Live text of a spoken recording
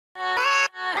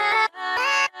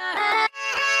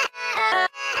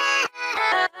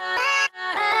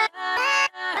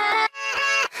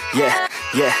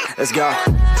Yeah, let's go.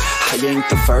 I ain't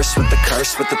the first with the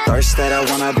curse, with the thirst that I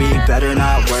wanna be better,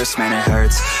 not worse, man it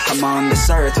hurts. I'm on this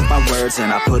earth with my words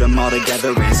and I put them all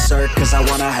together, insert, cause I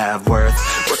wanna have worth.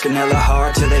 Working hella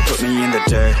hard till they put me in the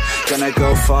dirt. Gonna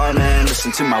go far, man,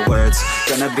 listen to my words.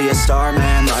 Gonna be a star,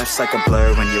 man, life's like a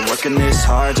blur. When you're working this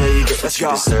hard till you get what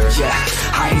you deserve. Yeah,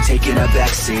 I ain't taking a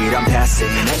backseat, I'm passing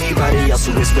anybody else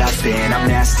who is rapping. I'm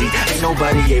nasty, ain't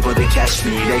nobody able to catch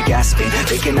me. They gasping,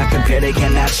 they cannot compare, they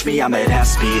can't match me. I'm at half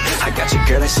speed, I got your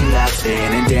girl and she laughing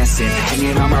and dancing,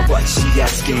 hanging on my butt, she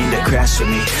asking to crash with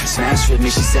me, smash with me,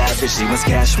 she savage, she wants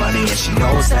cash money, and she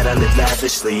knows that I live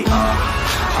lavishly.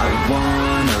 I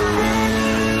wanna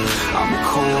live, I'm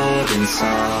cold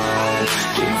inside,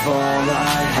 give all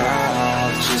I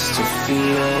have just to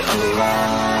feel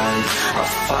alive. I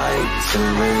fight to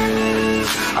live,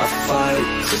 I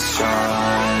fight to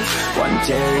strive, one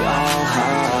day I'll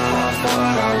have what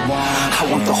I want.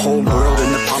 I want the whole world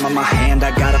in the palm of my hand, I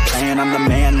got a plan, I'm the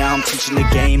man, now I'm teaching the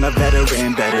game, a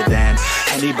veteran, better than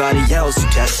anybody else who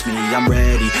tests me. I'm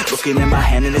ready, looking at my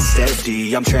hand and it's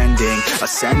steady. I'm trending,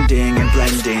 ascending and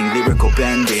blending, lyrical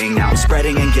bending. Now I'm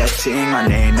spreading and getting my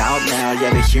name out now. Yeah,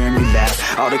 they hearing me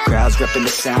laugh, all the crowds repping the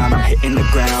sound. I'm hitting the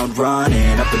ground,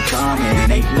 running, up and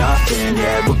coming, ain't nothing.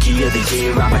 Yeah, rookie of the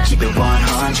year, I'ma keep it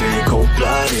 100.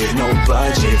 Cold-blooded, no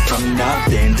budget, from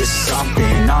nothing to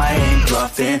something. I ain't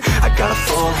bluffing, I got a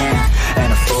full hand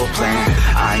and a full plan.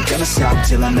 I ain't gonna stop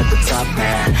till I'm at the top,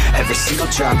 man. Every single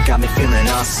drop got me feeling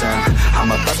awesome.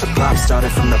 I'm about to pop,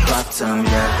 started from the bottom,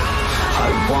 yeah. I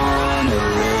wanna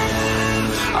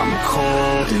live, I'm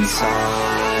cold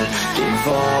inside, give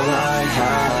all I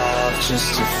have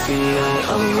just to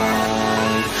feel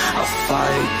alive. I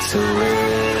fight to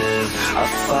live, I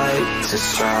fight to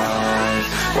strive,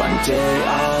 one day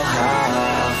I'll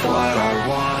have what I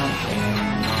want.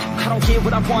 I don't get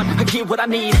what I want, I get what I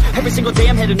need. Every single day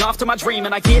I'm heading off to my dream,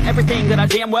 and I get everything that I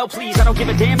damn well please. I don't give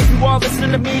a damn if you all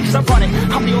listening to me, cause I run it.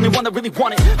 I'm the only one that really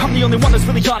want it, I'm the only one that's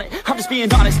really on it. I'm just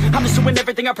being honest, I'm just doing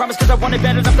everything I promise, cause I want it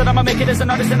bad enough that I'ma make it as an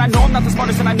artist. And I know I'm not the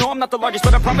smartest, and I know I'm not the largest,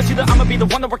 but I promise you that I'ma be the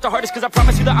one that worked the hardest. Cause I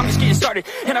promise you that I'm just getting started,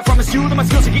 and I promise you that my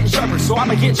skills are getting sharper. So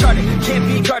I'ma get charted, can't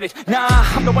be guarded. Nah,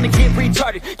 I'm the one that get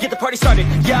retarded. Get the party started,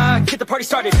 yeah, get the party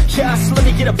started. Yeah, so let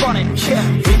me get up on it, yeah.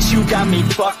 Bitch, you got me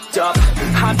fucked up,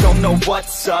 I don't know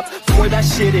what's up. Pour that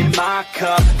shit in my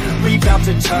cup, we bout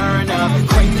to turn up.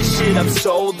 Crank this shit up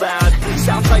so loud,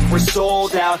 sounds like we're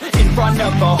sold out in front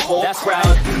of a whole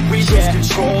crowd. We lose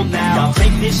control now, don't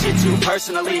take this shit too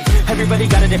personally. Everybody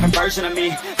got a different version of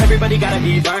me, everybody gotta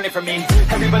be learning from me.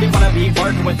 Everybody wanna be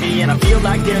working with me, and I feel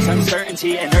like there's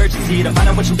uncertainty and urgency to find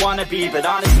out what you wanna be. But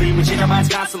honestly, we change our minds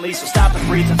constantly, so stop and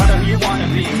breathe to find out who you wanna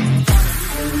be.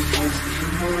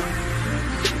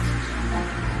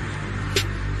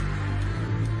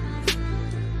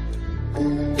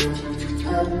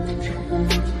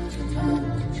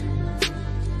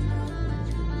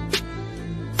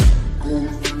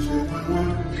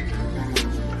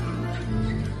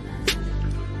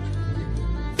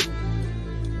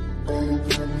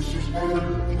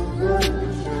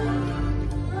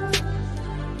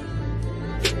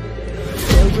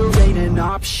 Failure ain't an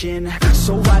option,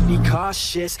 so I'd be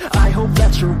cautious. I hope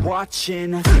that you're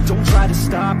watching, don't try to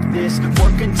stop this.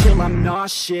 Work until I'm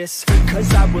nauseous,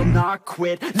 cause I will not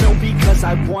quit. No, because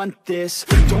I want this,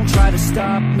 don't try to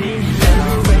stop me.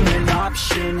 Failure ain't an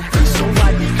option, so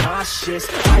I'd be cautious.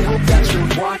 I hope that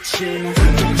you're watching,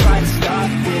 don't try to stop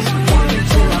this. Work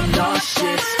until I'm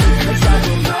nauseous, cause I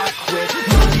will not quit.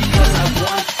 No, because I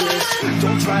want this,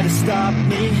 don't try to stop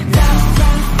me now.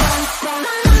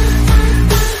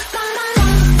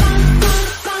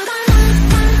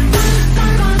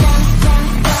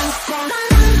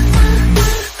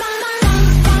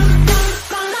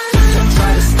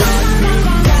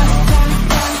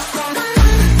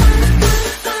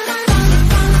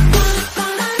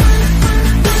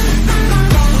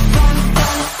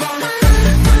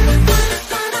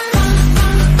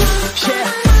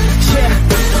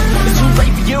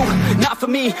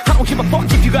 I don't give a fuck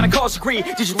if you got a college degree.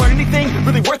 Did you learn anything?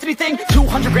 Really worth anything?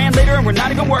 200 grand later and we're not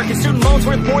even working. Student loans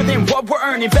worth more than what we're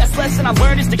earning. Best lesson I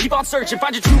learned is to keep on searching.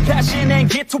 Find your true passion and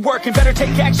get to work. And better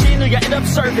take action or you end up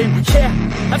serving. Yeah,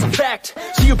 that's a fact.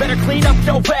 So you better clean up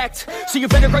your act. So you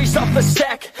better raise up a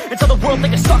stack and tell the world that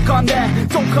you're stuck on that.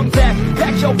 Don't come back,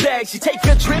 pack your bags. You take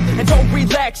a trip and don't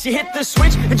relax. You hit the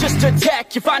switch and just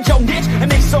attack. You find your niche and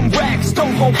make some racks.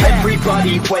 Don't hold back.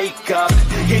 Everybody wake up,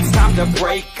 it's time to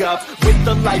break up with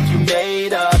the life you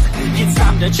made up. It's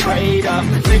time to trade up.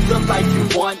 Live the life you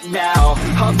want now,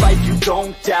 a life you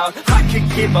don't doubt. I could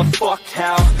give a fuck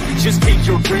how, just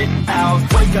figure it out.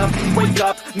 Wake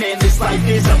up, man, this life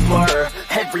is a blur.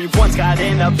 Everyone's got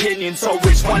an opinion, so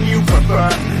which one you prefer?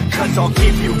 Cause I'll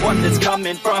give you one that's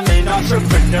coming from an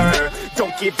entrepreneur.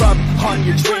 Don't give up on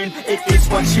your dream, if it's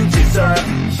what you deserve.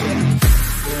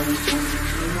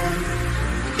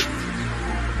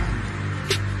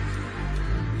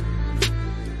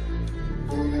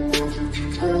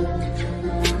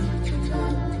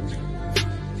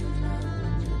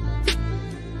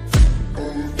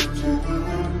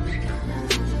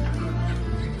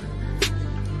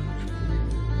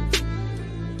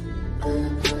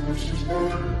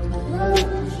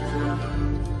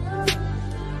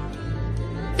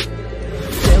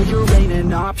 Failure ain't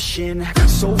an option,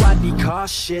 so I'd be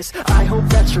cautious. I hope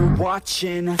that you're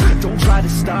watching. Don't try to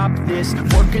stop this,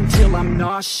 work until I'm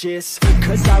nauseous.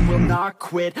 Cause I will not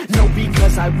quit, no,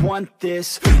 because I want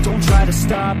this. Don't try to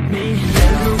stop me,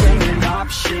 failure ain't an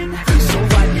option, so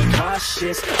I'd be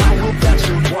cautious. I hope that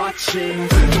you're watching.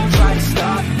 Don't try to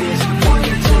stop this, work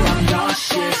until I'm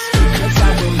nauseous. Cause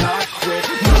I will not quit,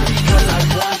 no, because I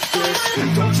want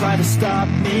this. Don't try to stop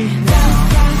me now.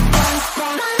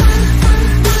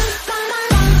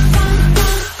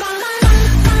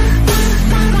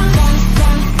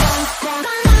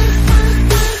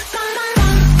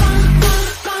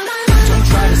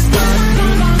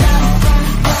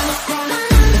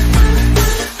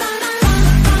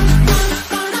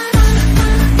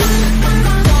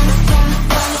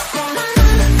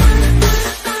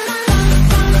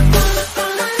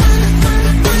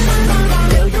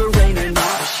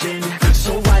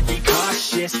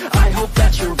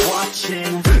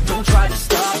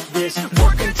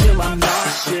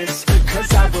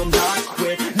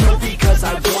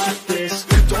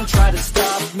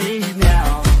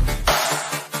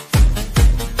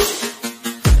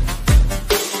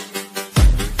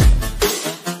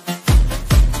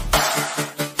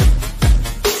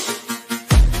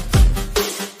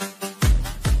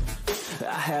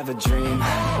 Have a dream,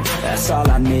 that's all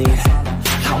I need.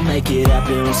 I'll make it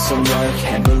happen with some work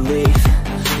and belief.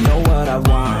 Know what I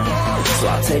want, so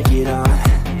I'll take it on.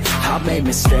 I've made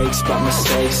mistakes, but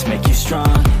mistakes make you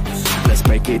strong. Let's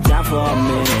break it down for a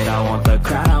minute. I want the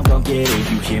crown, I'm gon' get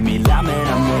it. You hear me loud, man,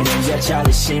 I'm winning. Yeah,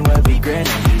 Charlie Sheen will be grinning.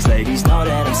 These ladies know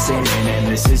that I'm sinning, and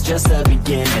this is just the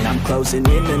beginning. I'm closing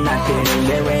in the night inning.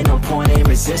 There ain't no point in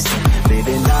resisting.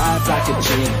 Living life like a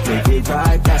dream, live it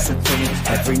right, that's the thing.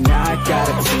 Every night got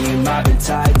a team, I've been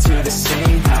tied to the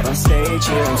scene. Out on stage,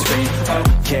 here on screen.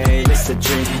 Okay, it's a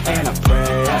dream, and I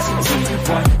pray as a team.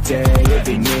 One day it'll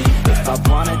be me. If I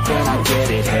want it, then I get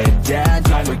it. Head down,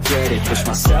 don't regret it. Push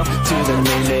myself to the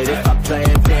limit. If I play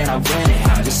it, then I win it.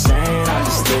 I'm just saying, I'm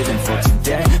just living for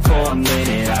today. For a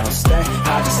minute, I don't stay,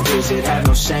 I just visit. Have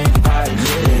no shame, I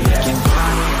admit it. Looking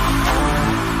right on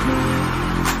me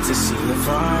to see if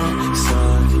I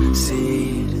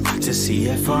succeed, to see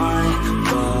if I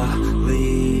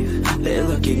believe. They're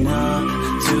looking up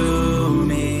to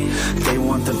me. They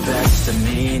want the best of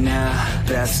me now,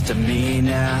 best of me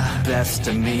now, best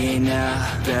of me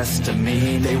now, best of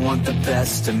me. They want the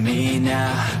best of me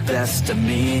now, best of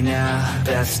me now,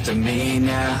 best of me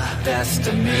now, best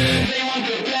of me. They want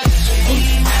the best of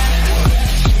me now.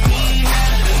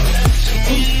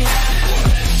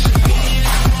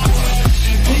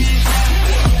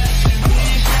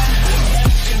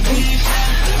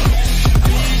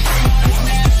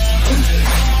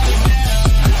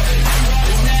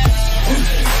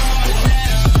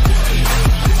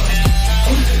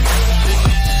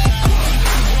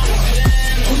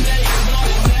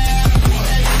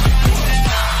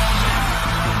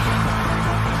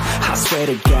 Swear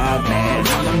to God, man,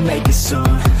 I'ma make it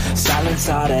soon. Silence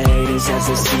all the haters as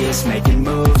they see us making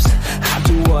moves. I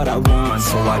do what I want,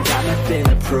 so I got nothing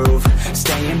to prove.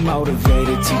 Staying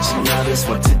motivated, teaching others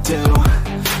what to do.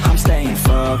 I'm staying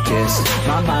focused,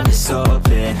 my mind is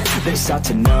open. They start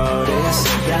to notice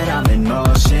that I'm in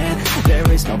motion.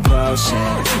 There is no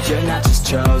potion, you're not just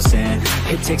chosen.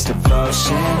 It takes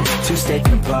devotion to stay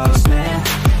composed, man.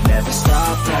 Never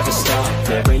stop,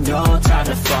 there ain't no time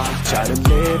to fall. Try to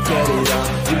live, get it all,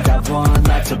 you got one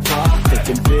life to ball.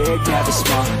 Thinking big, never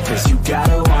small, cause you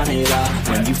gotta want it all.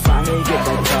 When you finally get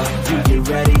that call, you get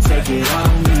ready, take it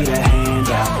on. Need a hand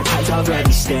out, I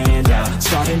already stand out.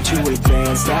 Starting to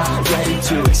advance now, ready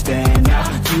to expand now.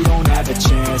 You don't have a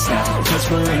chance now, cause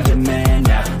we're in demand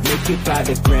now. Make it by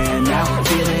the grand now,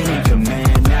 feeling in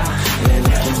command now. They're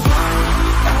looking right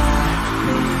at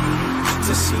me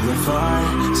to see if I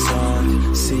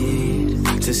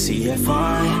succeed, to see if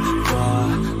I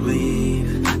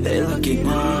believe. They're looking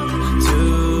up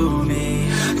to me.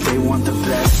 want the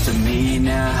best of me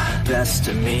now, best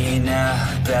of me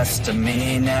now, best of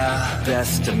me now,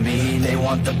 best of me. They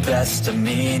want the best of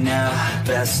me now,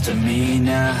 best of me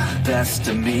now, best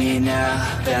of me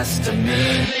now, best of me.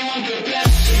 They want the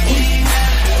best of me now.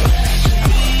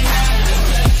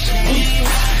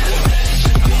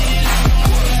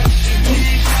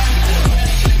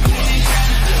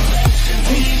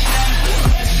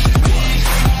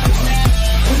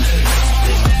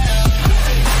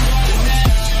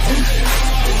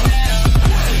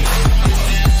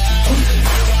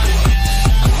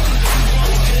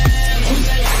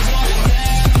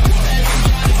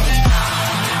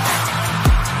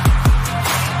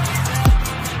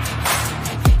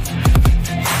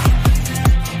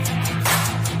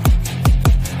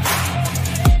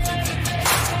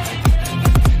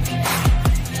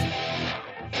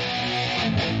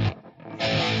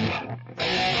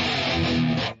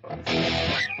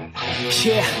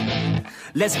 Yeah,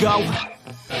 let's go.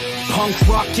 Punk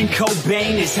rock and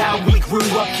Cobain is how we grew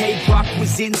up. K-rock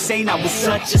was insane, I was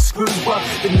such a screw up.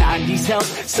 The 90s held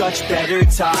such better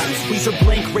times. Weezer,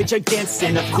 Blink, Rage Against,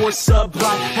 and of course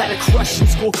Sublime. Had a crush in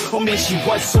school, oh man she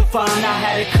was so fine. I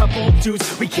had a couple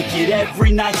dudes, we kick it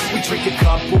every night. We drink a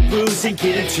couple brews and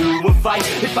get into a fight.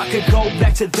 If I could go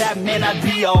back to that, man, I'd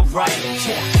be alright.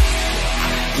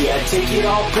 Yeah, I'd take it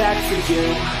all back for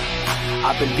you.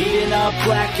 I've been beating up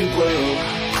black and blue.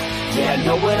 Yeah, I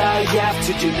know what I have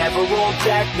to do. Never roll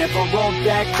back,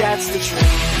 that's the truth.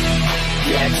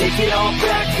 Yeah, take it all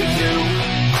back for you.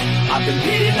 I've been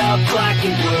beating up black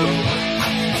and blue.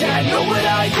 Yeah, I know what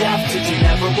I have to do.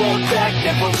 Never roll back,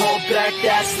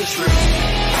 that's the truth.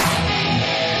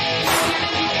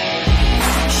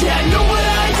 Yeah, I know what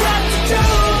I have to do.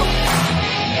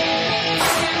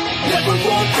 Never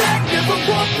roll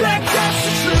back, that's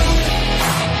the truth.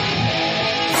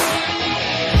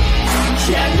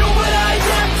 Yeah, I know what I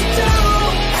have to do.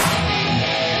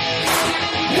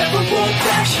 Never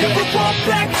roll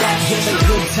back, that's the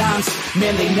good times,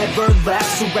 man, they never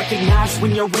last. So recognize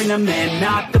when you're in them and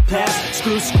not the past.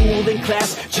 Screw school and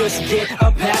class, just get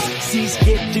a pass. C's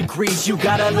get degrees, you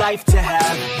got a life to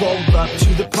have. Roll up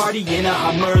to the party in a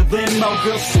Hummer limo.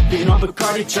 Girls sipping on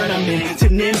Bacardi, turn them into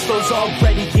nymphos.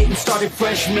 Already getting started,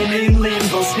 freshmen in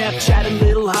limbo. Snapchat a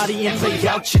little hottie and play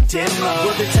out your demo.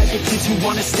 We're the type of kids who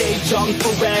wanna stay young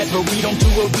forever. We don't do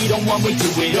what we don't want, we do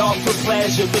it all for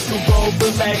pleasure. Liquor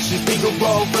over lashes, bigger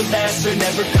over lesser.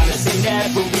 Never gonna say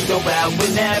never, we go out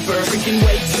whenever. Drinking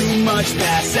way too much,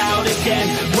 pass out again.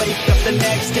 Wake up the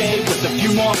next day with a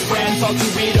few more friends. I'll do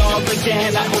it all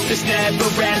again, I hope this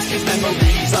never ends. Cause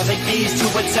memories are the keys to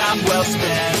a time well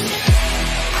spent.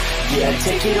 Yeah,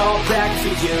 take it all back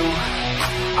for you.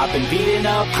 I've been beating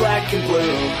up black and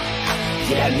blue.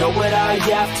 Yeah, I know what I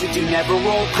have to do. Never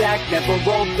roll back,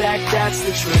 that's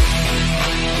the truth.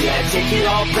 Yeah, take it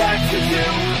all back for you.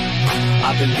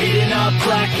 I've been beating up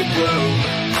black and blue.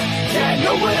 Yeah, I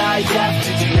know what I have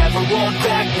to do. Never roll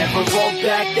back,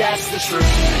 that's the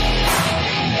truth.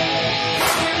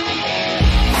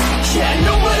 Yeah, I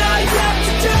know what I have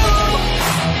to do.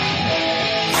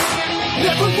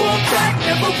 Never roll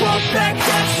back,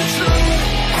 that's the truth.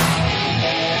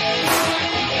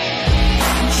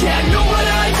 Yeah, I know what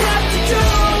I have to do.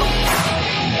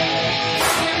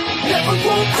 Never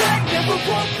roll back,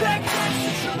 that's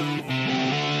the truth.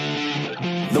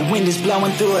 The wind is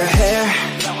blowing through her hair.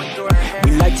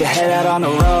 We like to head out on the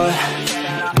road.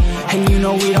 And you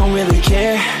know we don't really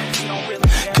care,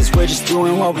 cause we're just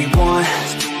doing what we want.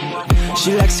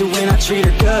 She likes it when I treat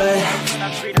her good.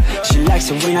 She likes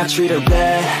it when I treat her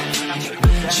bad.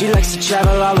 She likes to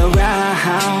travel all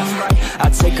around. I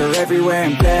take her everywhere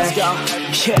and back.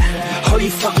 Yeah, oh, you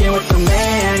fucking with the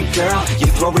man, girl. You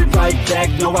throw it right back,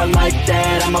 no I like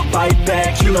that. I'ma bite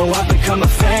back, you know I've become a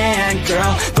fan,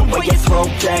 girl. The way you throw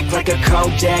back like a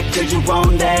Kodak, girl, you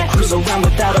own that. Cruise around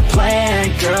without a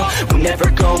plan, girl. We'll never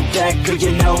go back, girl,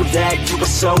 you know that. You were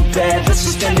so bad, let's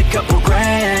just spend a couple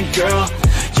grand, girl.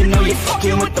 You know you're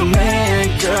fucking with the man,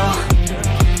 girl.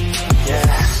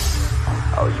 Yeah.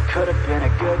 Oh, you could've been a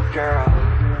good girl,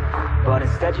 but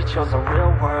instead you chose a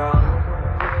real world.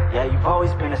 Yeah, you've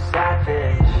always been a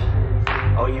savage.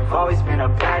 Oh, you've always been a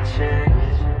bad chick.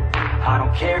 I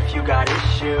don't care if you got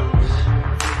issues.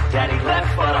 Daddy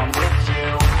left, but I'm with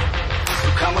you.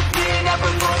 So come with me and never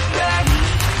look back.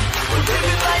 We're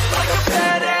living life like a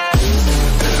badass.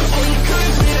 Oh, you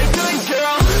could've been a good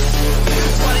girl, but instead you chose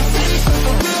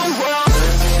the real world.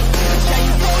 Yeah,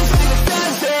 you've always been a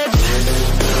savage.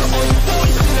 Oh, you've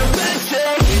always been a bad chick.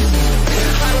 I don't care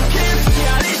if you got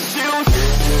issues. Daddy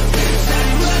left, but I'm with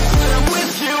you.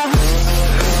 So come with me and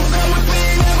never look back.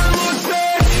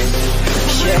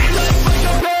 Yeah.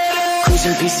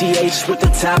 Cruising PCH with the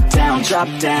top down, drop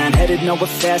down, headed nowhere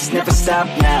fast, never stop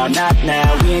now, not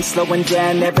now. We ain't slowing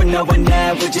down, never knowing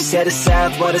now. We're just headed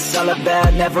south, what it's all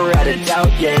about, never had a doubt,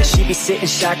 yeah. She be sitting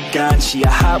shotgun, she a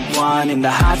hot one in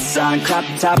the hot sun, crop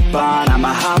top on,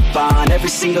 I'ma hop on every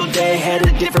single day, head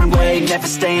a different way, never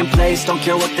stay in place, don't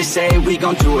care what they say, we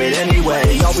gon' do it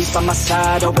anyway. Always by my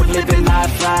side, oh we're living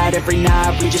life right, every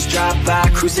night we just drive by,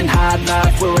 cruising high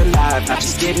life, we're alive, not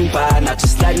just getting by, not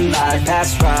just letting life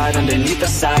pass right underneath the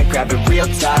side, grab it real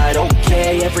tight.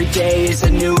 Okay, every day is a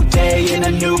new day in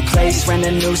a new place, rent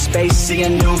a new space, see a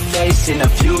new face in a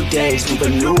few days, move a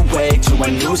new way to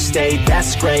a new state,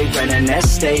 that's great, rent an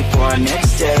estate for our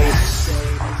next day.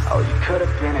 Oh, you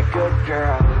could've been a good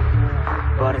girl,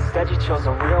 but instead you chose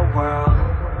a real world.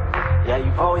 Yeah,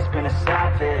 you've always been a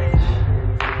savage,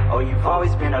 oh, you've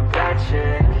always been a bad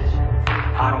chick.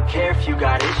 I don't care if you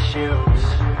got issues,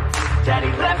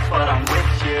 Daddy left but I'm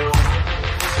with you.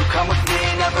 So come with me,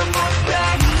 never look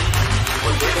back,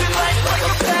 we're living life like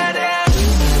a badass.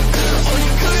 Oh,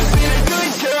 you could've been a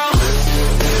good girl,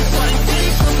 but instead you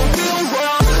chose a real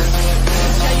world.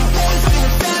 Yeah, you've always been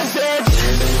a savage,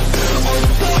 oh,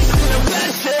 you've always been a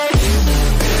bad chick.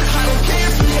 I don't care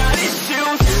if you got issues,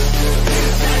 Daddy left but I'm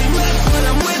with you.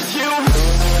 So come with me,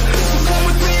 never look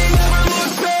back,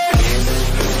 we're living life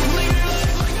like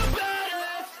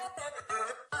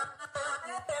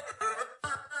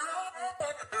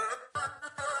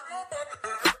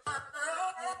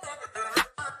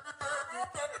a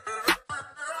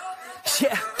badass.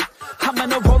 Yeah, I'm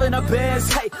in a rollin' a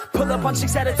biz, hey, pull up on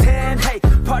chicks out of 10, hey,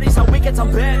 parties on weekends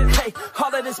I'm bent, hey,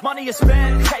 all of this money is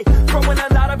spent, hey, throwing a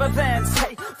lot of events,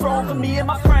 hey, throwing for me and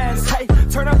my friends, hey,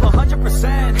 turn up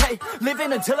 100%, hey,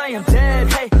 living until I am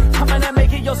dead, hey, I'm gonna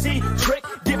make it, you'll see, trick,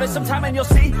 give it some time and you'll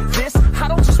see, this, I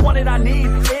don't just want it, I need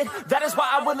it, that is why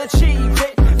I will achieve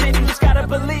it, maybe you just gotta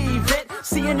believe it,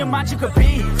 see in your mind you could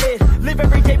be it, live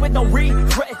every day with no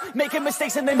regret, making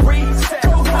mistakes and then reset,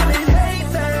 go on and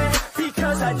hate that.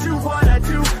 Because I do what I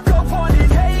do, go on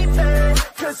and hate it,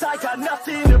 cause I got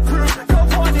nothing to prove, go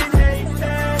on and hate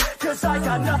it, cause I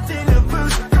got nothing to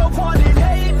lose, go on and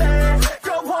hate it,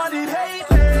 go on and hate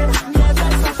it, yeah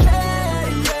that's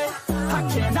okay, yeah, I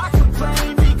cannot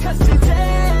complain because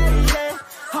today, yeah,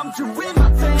 I'm doing my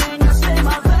thing, I stay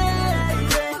my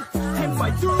lane, and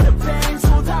fight through the pain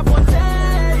so that one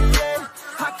day, yeah,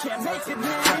 I can't make it in.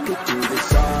 I could do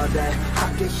this all day,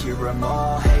 I could hear them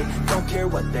all, hey, don't care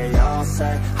what they all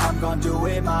say, I'm gonna do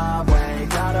it my way.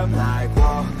 Got 'em like,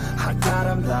 whoa, I got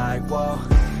 'em like, whoa,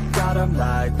 got 'em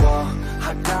like, whoa,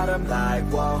 I got 'em like,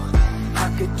 whoa. I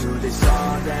could do this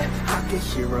all day, I could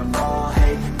hear them all,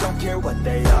 hey, don't care what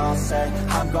they all say,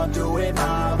 I'm gonna do it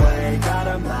my way. Got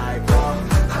 'em like, whoa,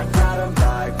 I got 'em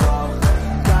like, whoa,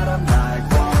 got 'em like,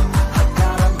 whoa, I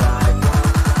got 'em like,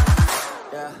 whoa,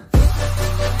 yeah.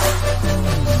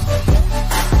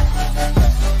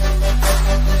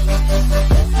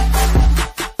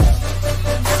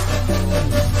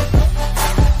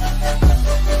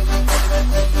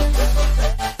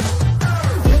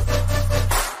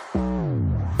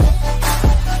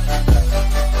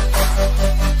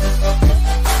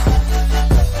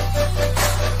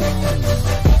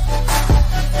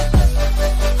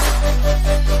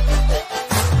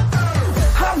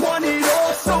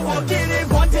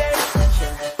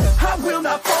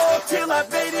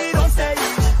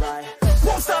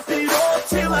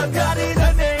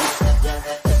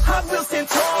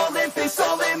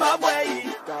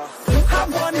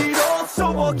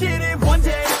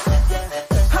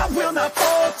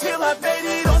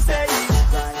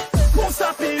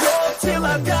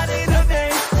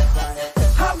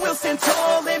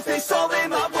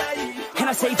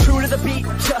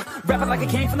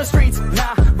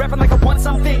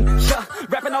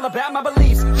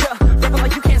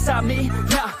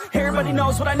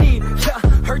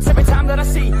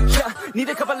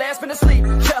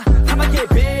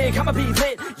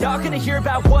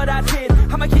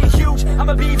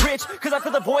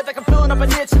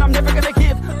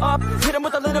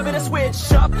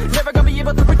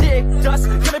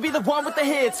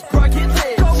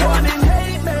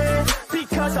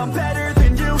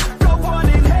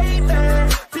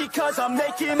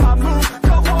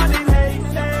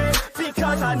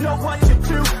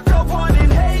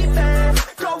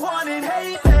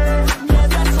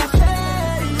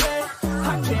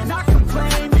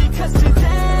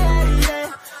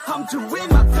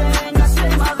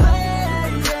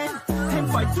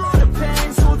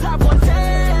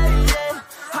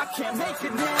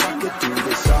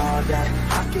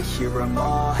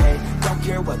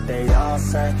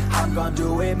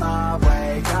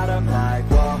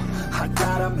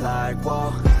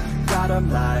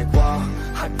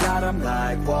 I got 'em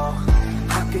like, whoa,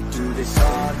 I could do this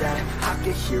all day, I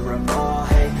could hear 'em all,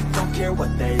 hey, don't care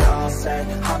what they all say,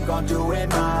 I'm gon' do it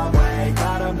my way.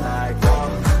 Got 'em like, whoa,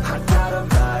 I got 'em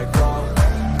like, whoa,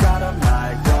 got 'em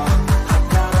like, whoa, I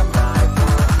got 'em like,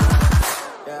 whoa,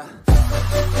 yeah.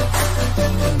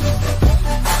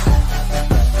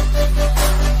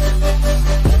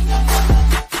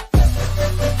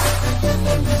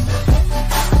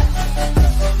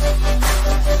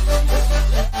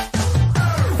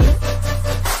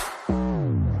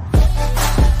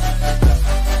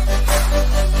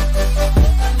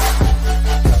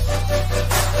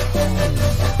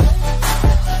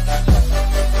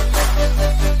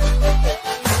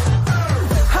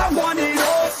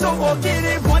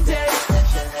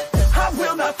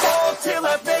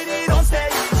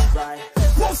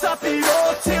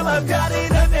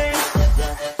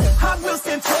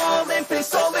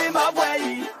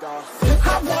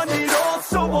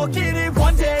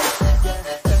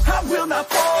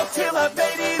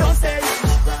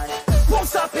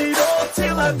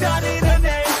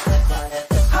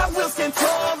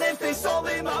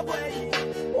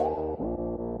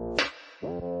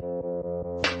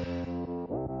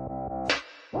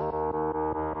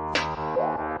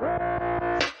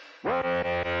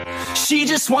 She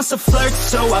just wants to flirt,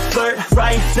 so I flirt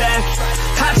right back.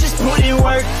 I just put in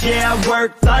work, yeah, I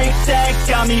work like that.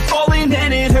 Got me falling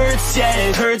and it hurts, yeah,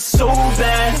 it hurts so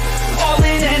bad. All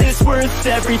in and it's worth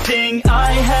everything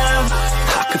I have.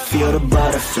 I could feel the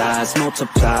butterflies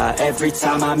multiply every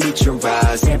time I meet your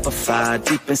eyes. Amplify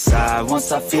deep inside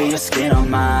once I feel your skin on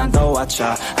mine. Though I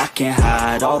try, I can't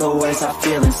hide all the ways I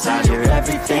feel inside. You're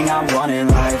everything I want in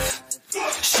life.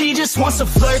 She just wants to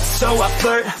flirt, so I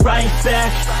flirt right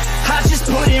back. I just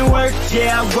put in work,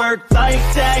 yeah, I work like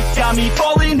that. Got me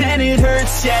falling and it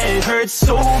hurts, yeah, it hurts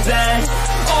so bad.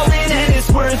 All in and it's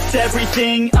worth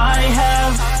everything I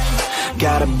have.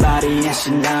 Got a body and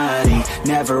she naughty,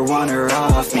 never want her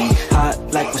off me. Hot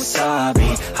like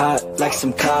wasabi, hot like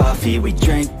some coffee. We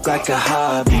drink like a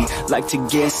hobby, like to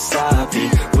get sloppy.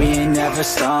 We ain't never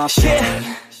stopping.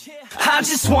 Yeah. I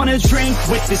just wanna drink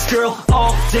with this girl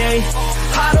all day.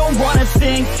 I don't wanna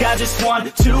think, I just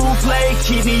want to play.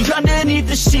 Keep me underneath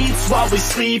the sheets while we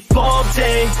sleep all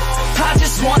day. I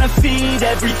just wanna feed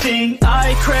everything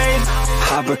I crave.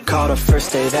 I recall the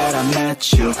first day that I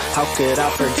met you. How could I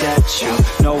forget you?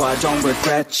 No, I don't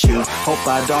regret you. Hope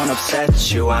I don't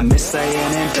upset you. I miss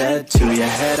laying in bed too. Your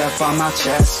head up on my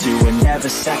chest. You were never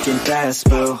second best,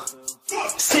 boo.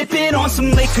 Sipping on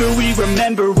some liquor, we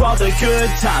remember all the good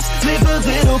times. Live a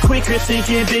little quicker,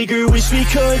 thinking bigger, wish we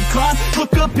could climb.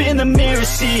 Look up in the mirror,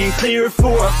 seeing clear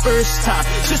for our first time.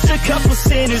 Just a couple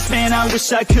sinners, man, I wish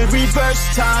I could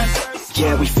reverse time.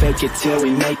 Yeah, we fake it till we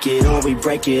make it, or we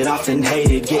break it off and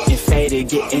hate it. Getting faded,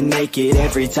 getting naked,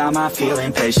 every time I feel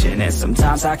impatient. And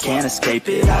sometimes I can't escape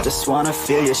it, I just wanna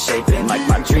feel you shaping. Like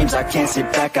my dreams, I can't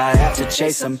sit back, I have to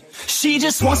chase them. She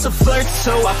just wants to flirt,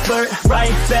 so I flirt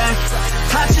right back.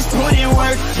 I just put in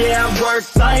work, yeah, I work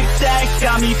like that.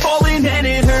 Got me falling and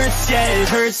it hurts, yeah, it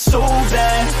hurts so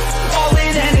bad. All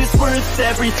in and it's worth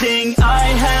everything I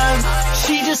have.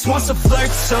 She just wants to flirt,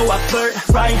 so I flirt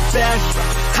right back.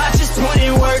 I just put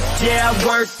in work, yeah, I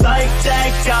work like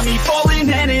that. Got me falling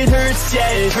and it hurts, yeah,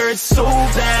 it hurts so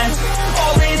bad.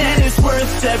 All in and it's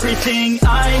worth everything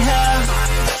I have.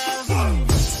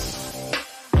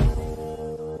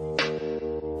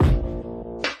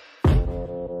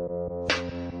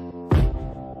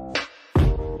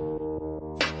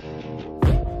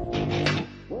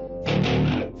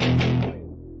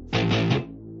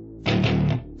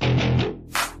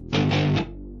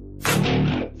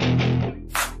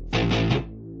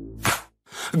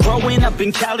 Growing up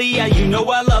in Cali, yeah, you know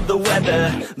I love the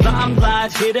weather.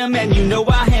 Limelight, hit 'em, and you know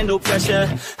I handle pressure.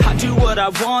 I do what I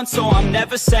want, so I'm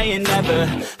never saying never.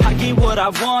 I get what I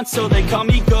want, so they call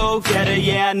me go-getter.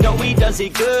 Yeah, I know he does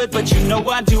it good, but you know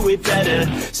I do it better.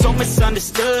 So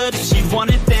misunderstood, if she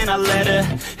want it, then I let her.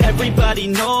 Everybody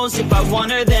knows if I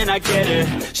want her, then I get her.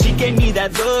 She gave me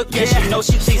that look, yeah, she knows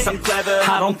she thinks I'm clever.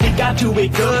 I don't think I do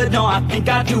it good, no, I think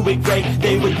I do it great.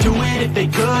 They would do it if they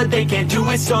could, they can't do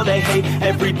it, so they hate.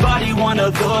 Everybody wanna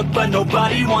look, but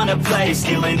nobody wanna play.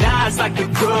 Stealing eyes like a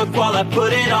crook while I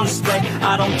put it on display.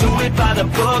 I don't do it by the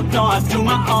book, no, I do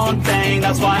my own thing.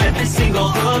 That's why every single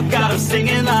hook got them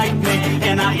singing like me.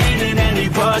 And I ain't in any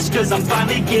rush, cause I'm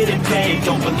finally getting paid.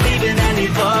 Don't believe in any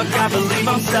luck, I believe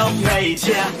I'm self-made,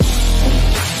 yeah.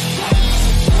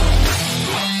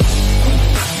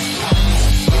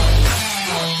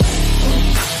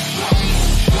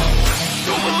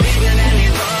 Don't believe in any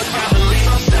luck, I believe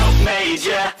I'm self-made,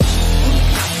 yeah.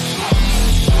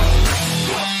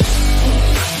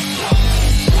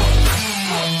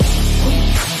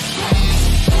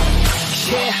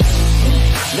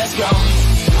 Let's go.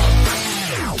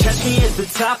 Catch me at the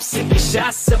top, sipping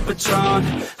shots of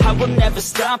Patron. I will never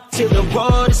stop till the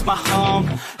road is my home.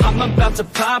 I'm about to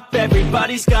pop,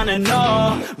 everybody's gonna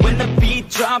know. When the beat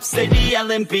drops, they be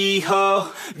yelling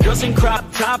B-ho. Girls in crop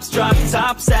tops, drop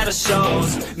tops at our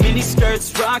shows. Mini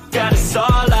skirts rock, got us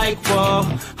all like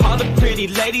whoa. All the pretty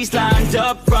ladies lined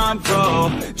up front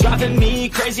row. Driving me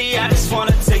crazy, I just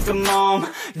wanna take them home.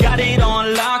 Got it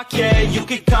on lock, yeah, you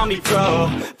could call me pro.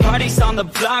 Parties on the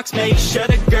blocks, make sure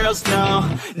the girls know.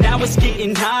 Now it's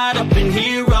getting hot up in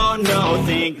here, oh no.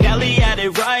 Think Nelly had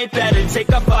it right, better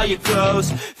take off all your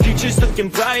clothes. Future's looking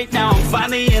bright, now I'm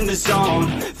finally in the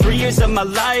zone. 3 years of my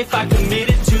life, I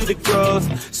committed to the growth.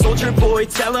 Soldier boy,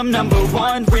 tell them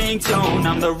 #1 ringtone.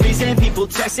 I'm the reason people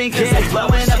texting, cause they're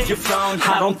blowing up your phone.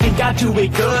 I don't think I do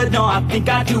it good, no, I think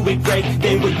I do it great.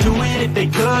 They would do it if they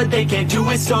could, they can't do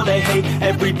it so they hate.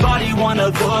 Everybody wanna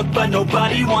look, but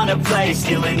nobody wanna play.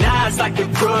 Stealing eyes like a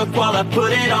crook while I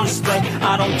put it on display.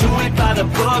 I don't do it by the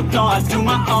book, no, I do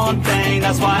my own thing.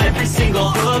 That's why every single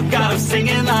hook got them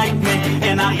singing like me.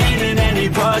 And I ain't in any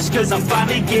rush, cause I'm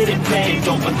finally getting paid.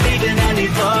 Don't believe in any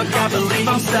luck, I believe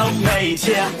I'm self-made,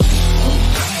 yeah.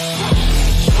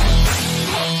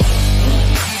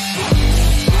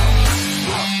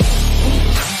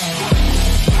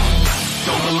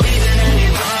 Don't believe in any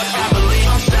luck, I believe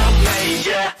I'm self-made,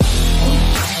 yeah.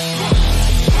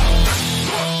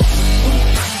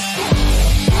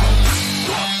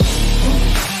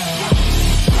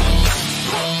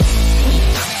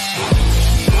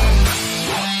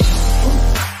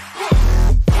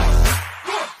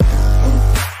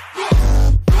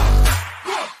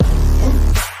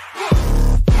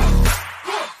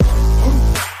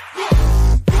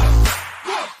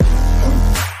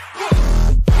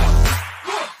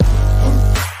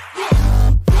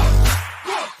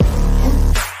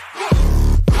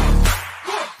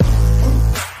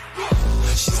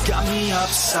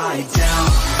 Upside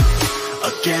down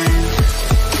again,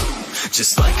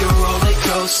 just like a roller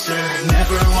coaster.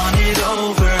 Never want it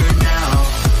over now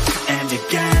and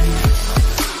again.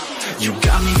 You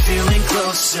got me feeling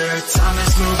closer. Time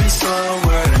is moving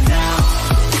slower now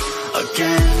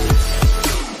again.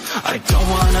 I don't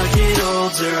wanna get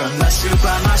older unless you're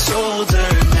by my shoulder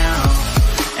now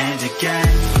and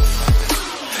again.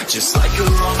 Just like a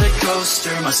roller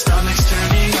coaster, my stomach's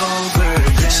turning over,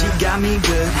 yeah. She got me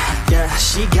good, yeah,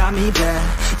 she got me bad.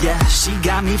 Yeah, she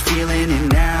got me feeling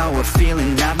it now, a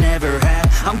feeling I've never had.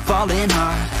 I'm falling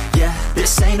hard, yeah,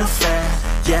 this ain't a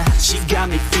fad. Yeah, she got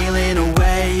me feeling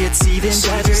away, it's even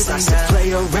better than that. To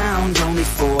play around only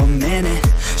for a minute.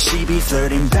 She be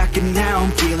flirting back and now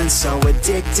I'm feeling so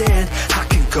addicted. I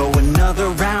could go another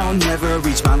round, never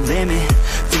reach my limit.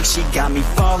 Think she got me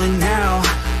falling now,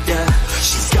 yeah.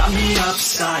 She's got me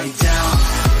upside down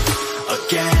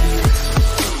again,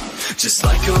 just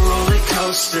like a roller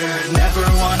coaster. Never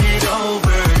want it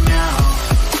over now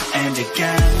and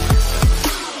again.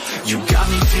 You got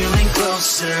me feeling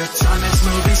closer. Time is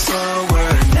moving slower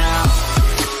now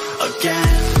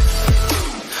again.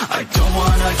 I don't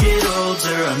wanna get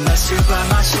older unless you're by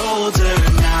my shoulder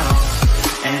now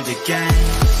and again.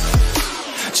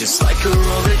 Just like a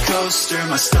roller coaster,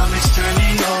 my stomach's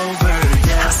turning over,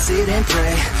 yeah. I sit and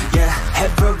pray, yeah,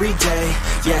 every day,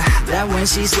 yeah, that when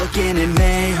she's looking at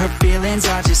me, her feelings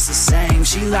are just the same.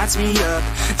 She lights me up,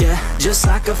 yeah, just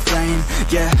like a flame,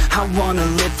 yeah. I wanna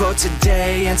live for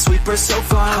today and sweep her so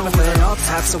far away. All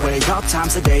types of way, all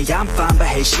times of day, I'm fine, but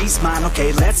hey, she's mine,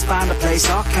 okay. Let's find a place,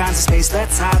 all kinds of space,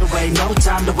 let's hide away. No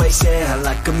time to waste, yeah,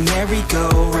 like a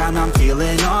merry-go-round, I'm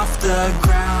feeling off the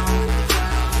ground.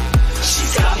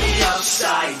 She's got me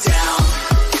upside down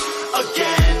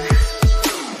again,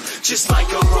 just like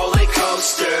a roller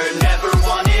coaster. Never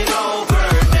want it over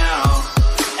now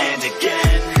and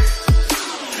again.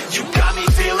 You got me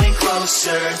feeling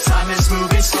closer. Time is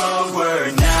moving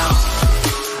slower now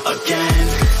again.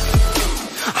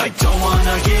 I don't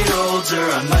wanna get older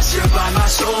unless you're by my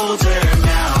shoulder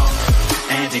now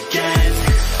and again.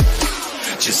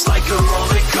 Just like a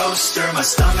roller coaster, my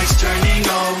stomach's turning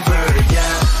over,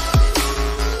 yeah.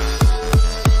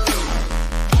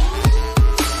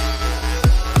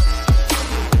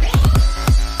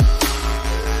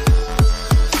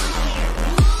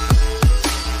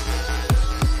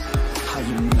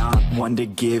 One to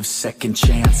give second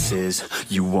chances.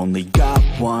 You only got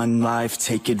one life,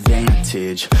 take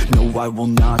advantage. No, I will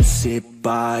not sit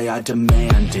by, I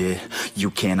demand it. You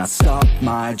cannot stop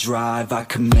my drive, I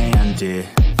command it.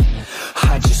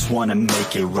 I just wanna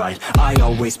make it right. I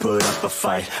always put up a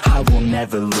fight. I will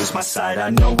never lose my sight. I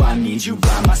know I need you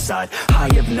by my side. I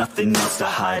have nothing else to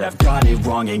hide. I've got it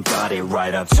wrong and got it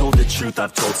right. I've told the truth,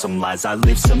 I've told some lies. I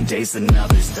live some days and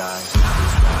others die.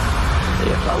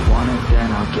 If I want it,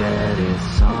 then I'll get it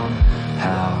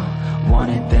somehow.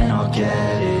 Want it, then I'll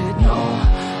get it, no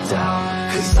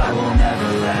doubt. 'Cause I will never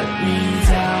let me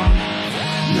down.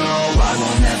 No, I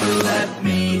will never let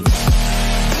me down.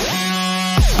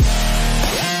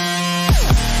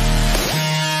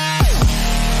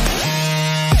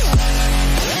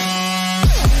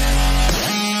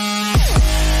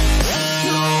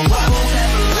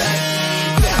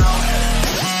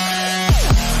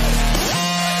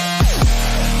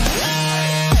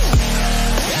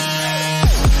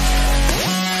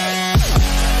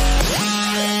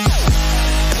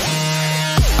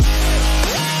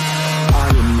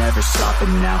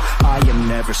 Stopping now, I am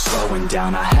never slowing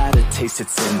down. I had a taste,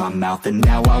 it's in my mouth, and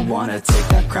now I wanna take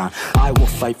that crown. I will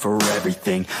fight for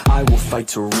everything, I will fight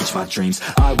to reach my dreams.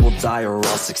 I will die or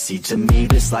I'll succeed. To me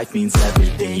this life means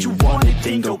everything. You want it,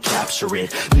 then go capture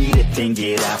it. Need it, then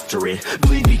get after it.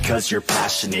 Bleed because you're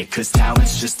passionate, 'cause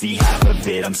talent's just the half of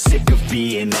it. I'm sick of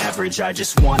being average, I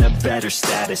just want a better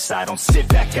status. I don't sit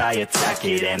back, I attack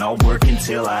it, and I'll work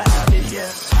until I have it, yeah.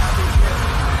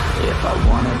 If I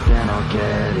want it, then I'll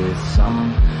get it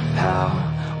somehow.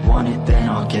 Want it, then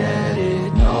I'll get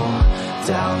it, no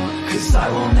doubt. 'Cause I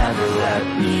will never let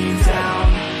me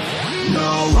down. No,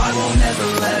 I will never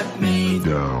let me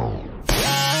down.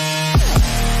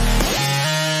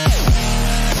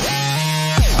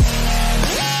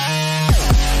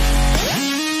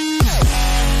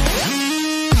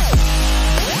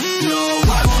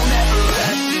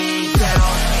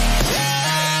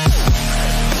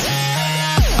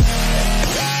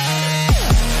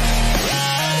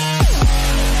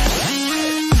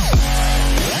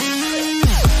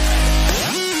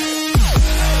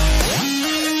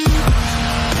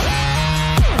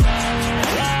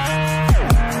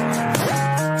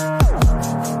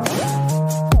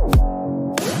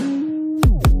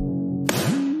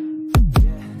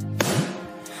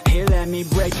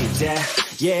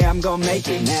 Yeah, I'm gonna make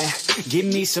it now. Give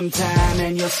me some time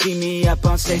and you'll see me up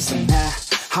on stage somehow.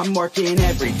 I'm working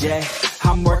every day,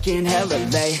 I'm working hella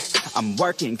late. I'm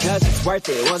working 'cause it's worth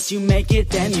it. Once you make it,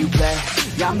 then you play.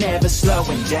 I'm never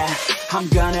slowing down, I'm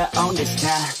gonna own this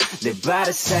town. Live by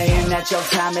the saying that your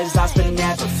time is lost but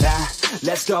never found.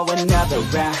 Let's go another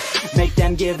round, make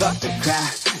them give up the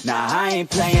crown. Nah, I ain't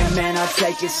playing, man, I'll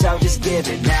take it, so just give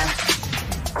it now.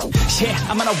 Yeah,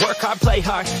 I'm gonna work hard, play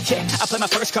hard. Yeah, I play my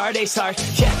first card, ace hard.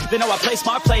 Yeah, they know I play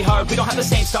smart, play hard. We don't have the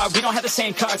same star, we don't have the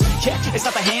same cards. Yeah, it's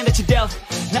not the hand that you dealt.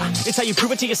 Nah, it's how you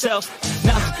prove it to yourself.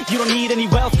 Nah, you don't need any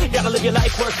wealth. Gotta live your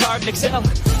life, work hard and excel.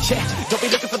 Yeah, don't be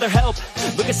looking for their help.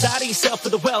 Look inside of yourself for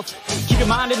the wealth. Keep your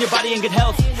mind and your body in good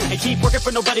health. And keep working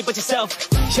for nobody but yourself.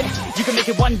 Yeah, you can make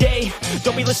it one day.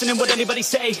 Don't be listening what anybody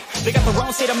say. They got their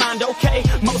own state of mind, okay.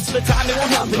 Most of the time they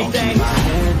won't help anything. Keep my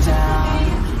head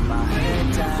down.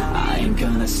 I ain't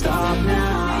gonna stop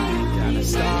now.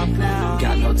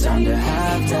 Got no time to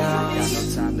have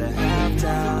doubts. I'm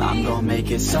gonna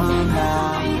make it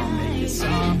somehow.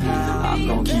 I'm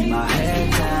gonna keep my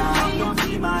head down.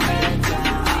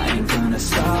 I ain't gonna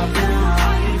stop now.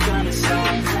 Got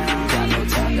no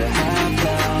time to have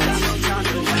doubts.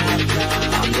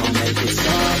 I'm gonna make it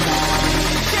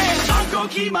somehow. I'm gonna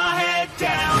keep my head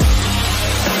down.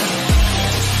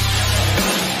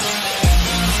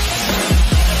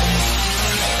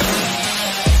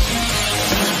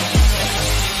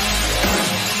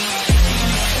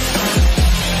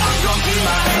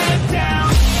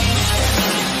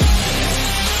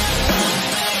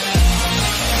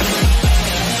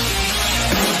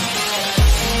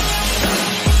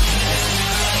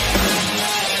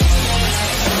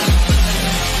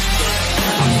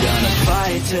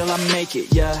 Till I make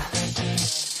it, yeah.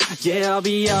 Yeah, I'll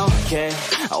be okay.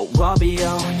 Oh, I'll be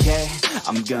okay.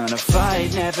 I'm gonna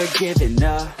fight, never giving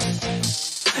up.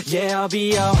 Yeah, I'll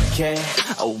be okay.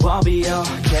 Oh, I'll be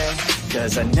okay.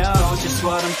 'Cause I know just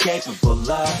what I'm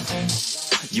capable of.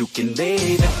 You can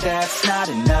leave if that's not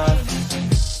enough.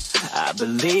 I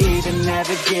believe in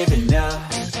never giving up.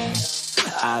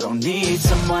 I don't need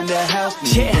someone to help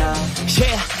me up.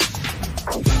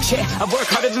 Yeah, I work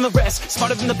harder than the rest,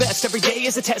 smarter than the best. Every day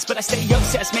is a test, but I stay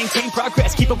obsessed. Maintain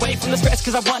progress, keep away from the stress,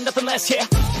 'cause I want nothing less, yeah.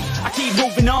 I keep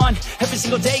moving on. Every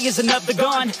single day is another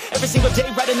gone. Every single day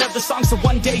write another song, so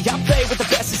one day I'll play with the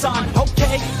best is on.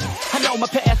 Okay, I know my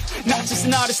path. Not just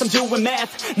an artist, I'm doing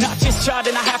math. Not just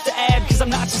charting, I have to add. Cause I'm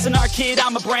not just an art kid,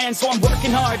 I'm a brand. So I'm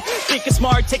working hard, thinking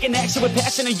smart, taking action with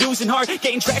passion and using heart.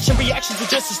 Getting traction, reactions are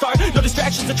just a start. No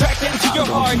distractions, attract them to your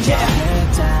heart, yeah.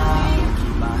 Head down,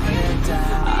 keep my head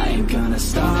down. I ain't gonna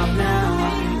stop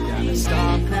now.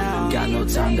 Got no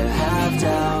time to have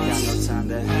doubts.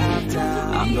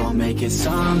 I'm gonna make it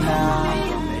somehow.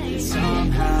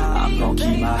 I'm gonna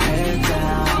keep my head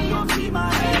down.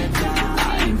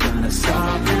 I ain't gonna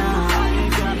stop now.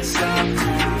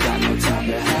 Got no time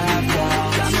to have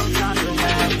doubts.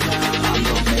 I'm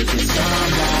gonna make it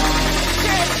somehow.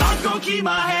 I'm gonna keep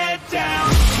my head down.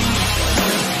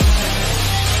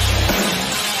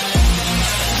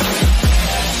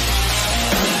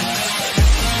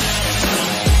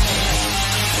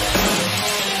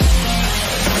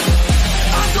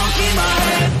 Keep my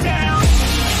head down.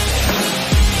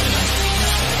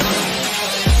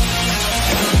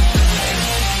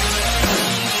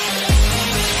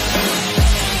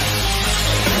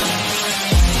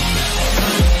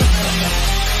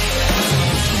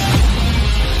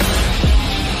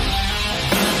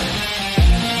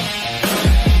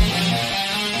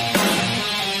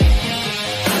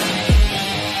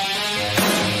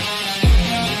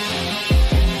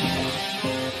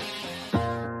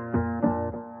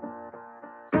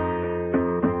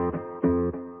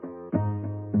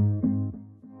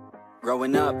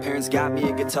 Growing up, parents got me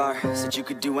a guitar. Said you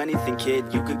could do anything,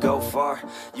 kid, you could go far.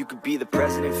 You could be the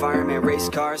president, fireman, race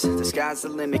cars. The sky's the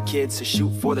limit, kid, so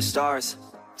shoot for the stars.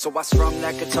 So I strummed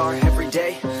that guitar every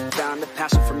day. Found the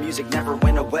passion for music never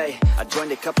went away. I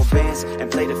joined a couple bands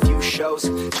and played a few shows.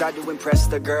 Tried to impress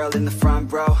the girl in the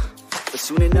front row. But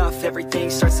soon enough, everything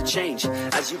starts to change.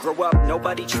 As you grow up,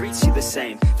 nobody treats you the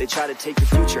same. They try to take your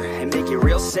future and make it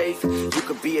real safe. You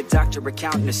could be a doctor,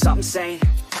 accountant, or something sane.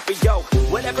 But yo,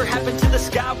 whatever happened to the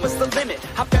sky was the limit.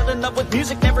 I fell in love with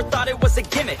music, never thought it was a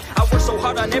gimmick. I worked so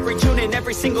hard on every tune and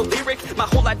every single lyric. My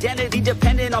whole identity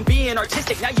depended on being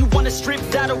artistic. Now you wanna strip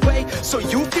that away, so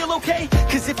you feel okay?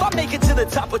 Cause if I make it to the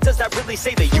top, what does that really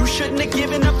say? That you shouldn't have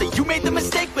given up, that you made the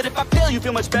mistake? But if I fail, you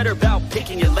feel much better about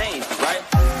picking your lane, right?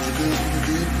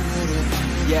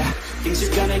 Yeah, things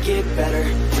are gonna get better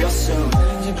real soon.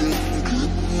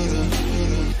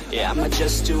 Yeah, I'ma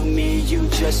just do me, you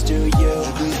just do you.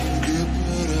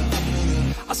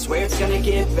 I swear it's gonna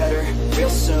get better real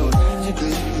soon.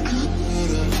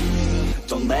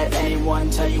 Don't let anyone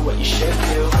tell you what you should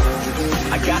do.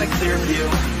 I got a clear view.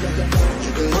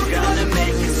 We're gonna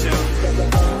make it soon.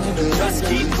 Just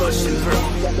keep pushing through.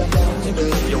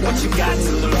 You're what you got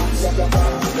to lose.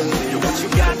 You're what you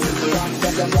got to lose.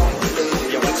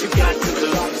 You're what you got to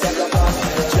lose.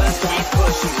 Just keep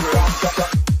pushing through.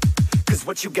 Cause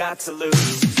what you got to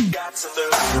lose. Got to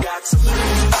lose. Got to lose.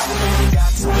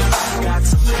 Got to lose. Got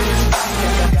to lose.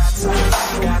 Got to lose.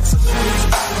 Got to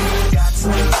lose. Got to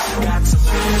lose. Got to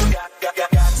lose. Got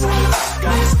to lose.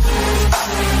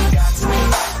 Got to lose. Got to lose.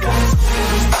 Got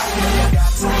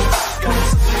to lose.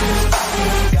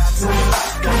 Got to lose.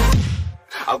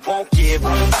 I won't give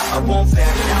up, I won't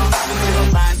back down. Till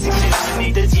the line sinks in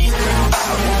underneath the deep ground. I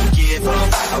won't give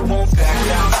up, I won't back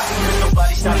down. There's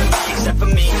nobody stopping me except for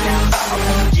me now. I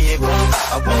won't give up,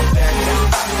 I won't back down.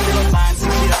 Till the line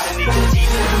sinks in underneath the deep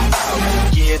ground. I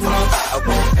won't give up, I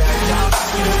won't back down.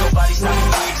 There's nobody stopping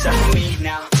me except for me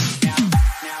now.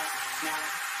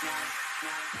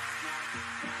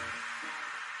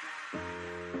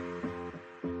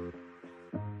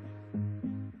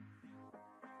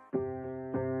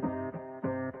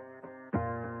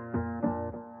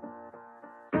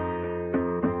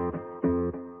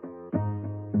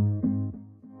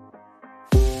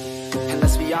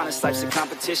 Be honest, life's a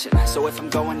competition. So if I'm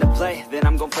going to play, then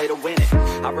I'm gonna play to win it.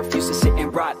 I refuse to sit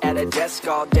and rot at a desk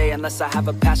all day unless I have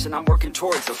a passion I'm working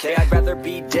towards, okay? I'd rather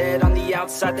be dead on the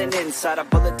outside than inside. A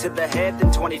bullet to the head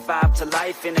than 25 to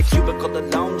life in a cubicle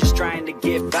alone, just trying to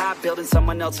get by, building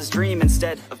someone else's dream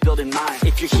instead of building mine.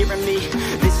 If you're hearing me,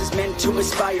 this is meant to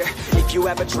inspire. If you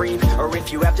have a dream or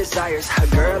if you have desires, a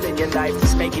girl in your life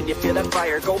that's making you feel that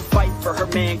fire, go fight for her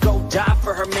man, go die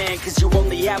for her man. Cause you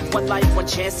only have one life, one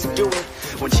chance to do it,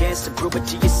 one chance to prove it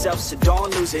to yourself, so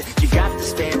don't lose it. You got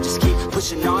this, fam, just keep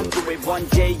pushing on through it. One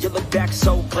day you'll look back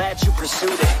so glad you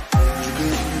pursued it.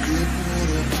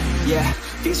 Yeah,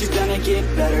 things are gonna get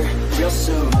better real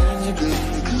soon.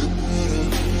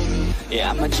 Yeah,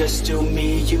 I'ma just do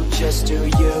me, you just do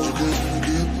you.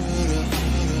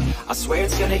 I swear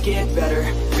it's gonna get better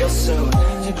real soon.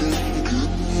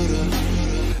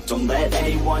 Don't let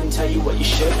anyone tell you what you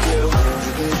should do.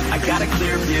 I got a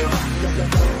clear view.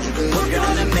 we're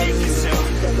gonna make it soon.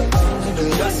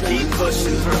 Just keep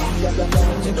pushing through.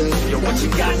 You're what you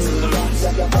got to lose.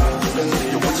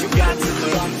 You're what you got to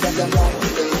lose.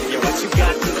 You're what you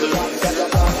got to lose.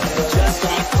 Just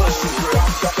keep pushing through.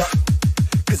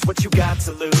 Cause what you got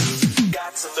to lose.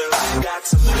 Got to lose. Got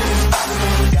to lose.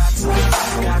 Got to lose.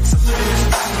 Got to lose.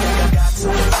 Got to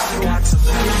lose. Got to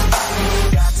lose.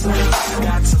 Got to lose.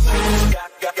 Got to lose. Got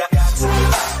to lose. Got to lose.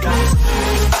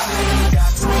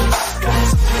 Got to lose. Got to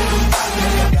lose.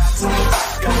 Got to lose.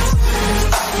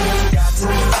 Got to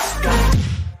lose.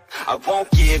 I won't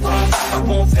give up, I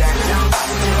won't back down.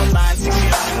 Till I'm lying 6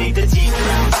 feet underneath the deep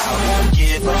ground. I won't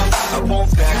give up, I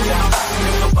won't back down.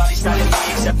 Cause nobody's stopping me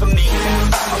except for me now.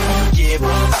 I won't give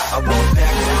up, I won't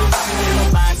back down. Till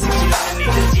I'm lying 6 feet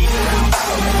underneath the deep ground.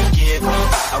 I won't give up,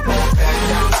 I won't back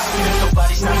down. Cause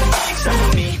nobody's stopping me except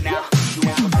for me now. You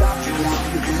ain't gonna stop me now,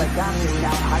 because I got this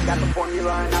now. I got the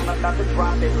formula and I'm about to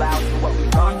drop it loud. So what we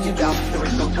talking about? There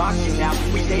is no talking now.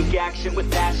 We take action with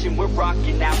passion, we're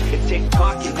rocking now. It's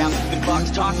tick-tocking now, the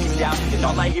clock's talking down. And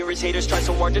all I hear is haters try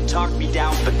so hard to talk me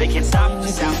down. But they can't stop the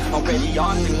sound, already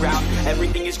on the ground.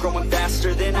 Everything is growing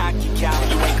faster than I can count.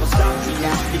 You ain't gonna stop me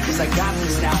now, because I got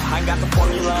this now. I got the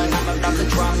formula and I'm about to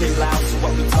drop it loud. So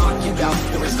what we talking about?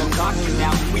 There is no talking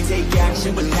now. We take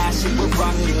action with passion, we're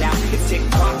rocking now. It's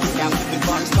tick-tocking now, the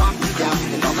clock's talking down.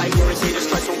 And all I hear is haters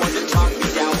try so hard to talk me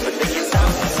down. But they can't stop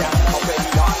the sound,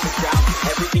 already on the ground.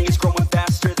 Everything is growing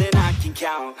faster than I can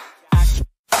count.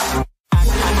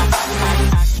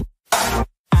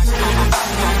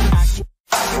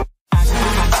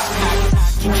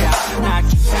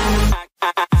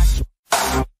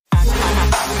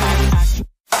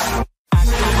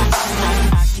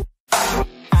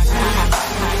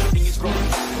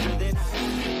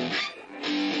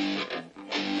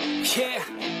 Yeah,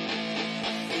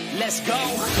 let's go.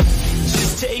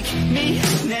 Just take me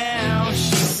now.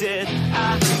 She said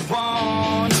I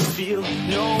wanna feel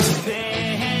no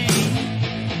pain.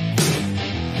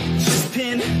 Just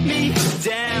pin me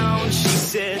down. She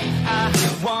said I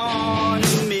wanna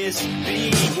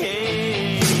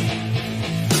misbehave.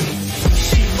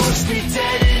 She looks me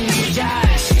dead in the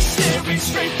eyes. She's staring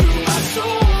straight through my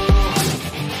soul.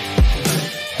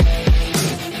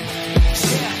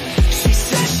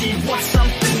 She wants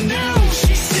something new.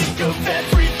 She's sick of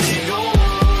everything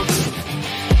old.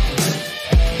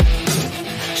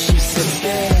 She said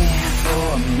stay for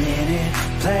a minute,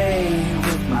 play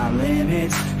with my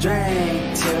limits,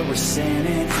 drink till we're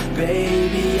sinning,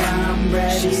 baby I'm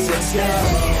ready. She said stay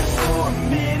for a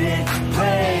minute,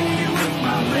 play with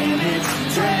my limits,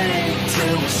 drink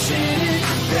till we're sinning,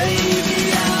 baby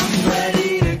I'm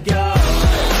ready to go.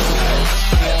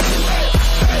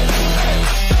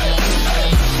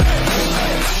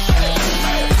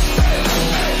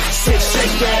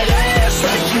 Shake that ass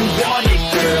like you want it,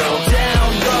 girl. Down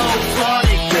low, flaunt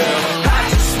it, girl. I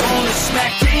just wanna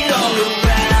smack it all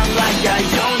around like I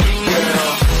own it, girl.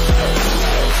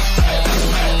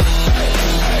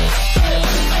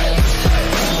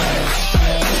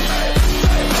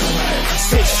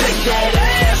 Say shake that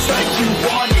ass like you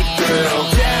want it, girl.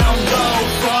 Down low,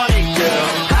 flaunt it, girl.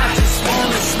 I just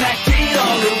wanna smack it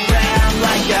all around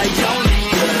like I own it,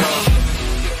 girl.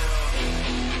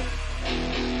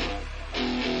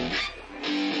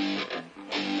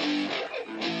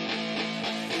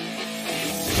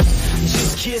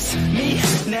 Kiss me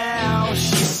now,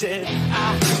 she said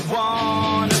I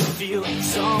wanna feel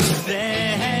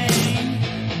something.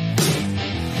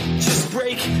 Just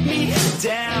break me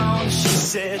down, she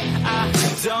said I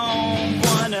don't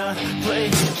wanna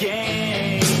play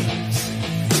games.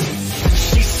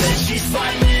 She said she's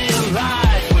finally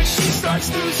alive when she starts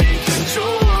losing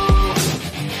control.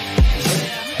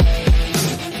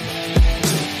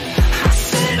 I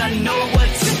said I know what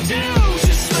to do,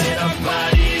 just let our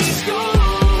bodies go.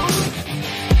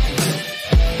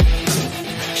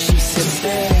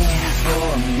 Stay for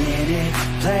a minute,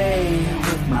 play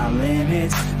with my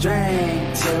limits,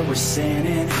 drink till we're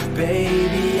sinning,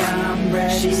 baby I'm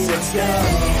ready. She said stay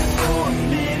for a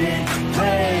minute,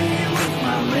 play with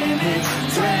my limits,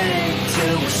 drink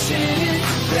till we're sinning,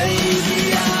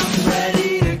 baby I'm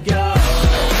ready to go.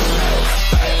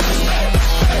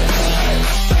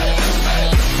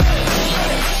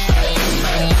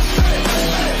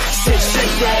 Say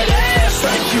shake that ass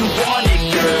like you want it,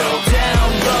 girl. Down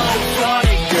low, flaunt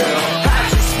it, girl. I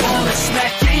just wanna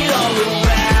smack it all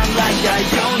around like I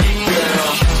own it,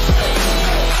 girl.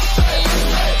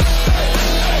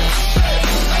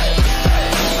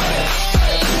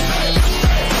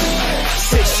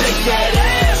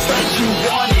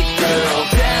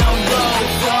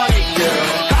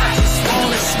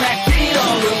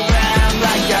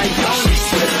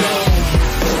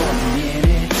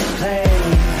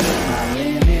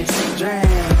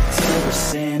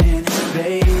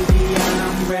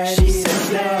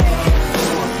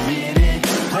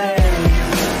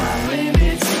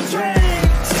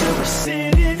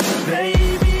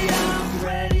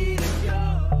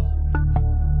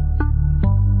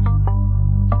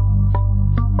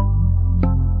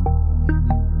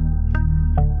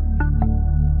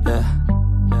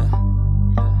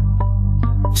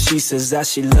 She says that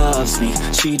she loves me,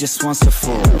 she just wants to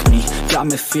fuck me. Got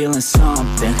me feeling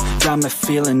something, got me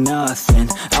feeling nothing.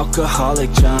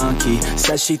 Alcoholic junkie,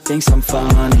 says she thinks I'm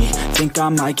funny. Think I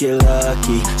might get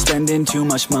lucky, spending too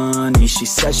much money. She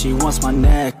says she wants my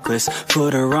necklace,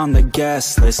 put her on the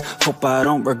guest list. Hope I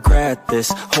don't regret this,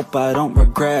 hope I don't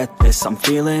regret this. I'm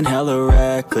feeling hella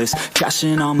reckless,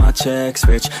 cashing all my checks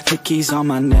rich. Hickeys on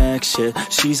my neck, shit,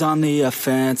 she's on the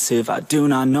offensive. I do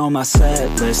not know my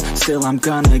set list, still I'm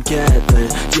gonna get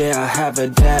lit. Yeah, I have a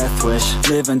death wish,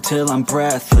 live until I'm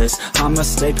breathless. I'ma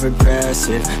stay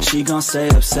progressive, she gon' stay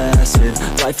obsessive.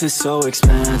 Life is so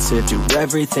expensive, do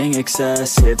everything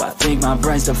excessive. I think my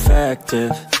brain's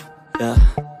defective, yeah.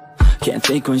 Can't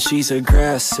think when she's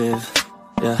aggressive,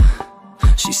 yeah.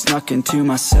 She snuck into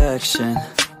my section,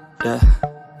 yeah.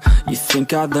 You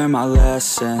think I'd learn my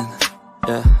lesson,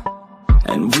 yeah.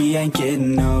 And we ain't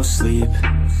getting no sleep.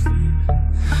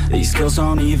 These girls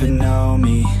don't even know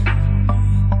me.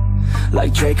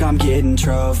 Like Drake, I'm getting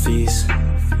trophies.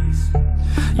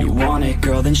 You want it,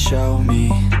 girl, then show me,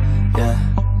 yeah.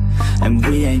 And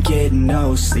we ain't getting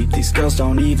no sleep. These girls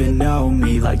don't even know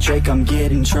me. Like Drake, I'm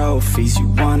getting trophies. You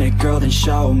want it, girl, then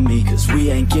show me. Cause we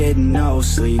ain't getting no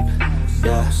sleep,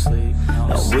 yeah.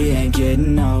 No, we ain't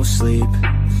getting no sleep,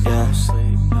 yeah.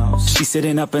 She's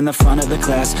sitting up in the front of the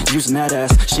class, using that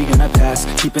ass, she gonna pass.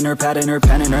 Keeping her pad and her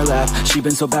pen in her lap. She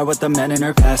been so bad with the men in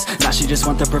her past. Now she just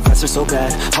want the professor so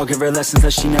bad. I'll give her lessons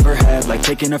that she never had, like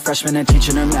taking a freshman and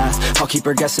teaching her math. I'll keep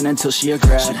her guessing until she a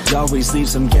grad. She always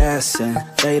leaves them guessing,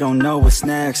 they don't know what's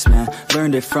next, man.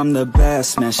 Learned it from the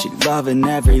best, man. She loving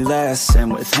every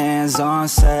lesson, with hands-on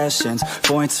sessions,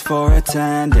 points for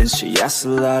attendance. She asks a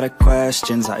lot of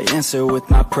questions, I answer with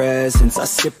my presence. I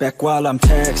sit back while I'm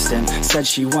texting, said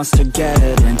she wants to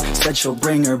get in, said she'll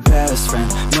bring her best friend.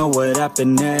 Know what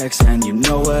happened next, man. You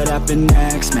know what happened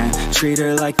next, man. Treat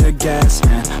her like a guest,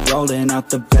 man. Rolling out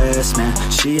the best,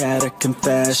 man. She had a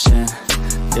confession,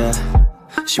 yeah.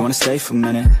 She wanna stay for a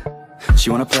minute, she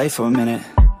wanna play for a minute,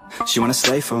 she wanna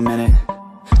stay for a minute.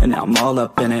 And now I'm all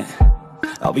up in it.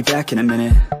 I'll be back in a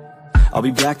minute, I'll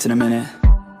be back in a minute.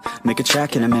 Make a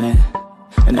track in a minute.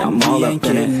 And now I'm all up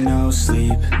in it. No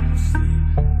sleep.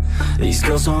 These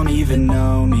girls don't even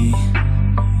know me.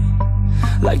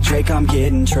 Like Drake, I'm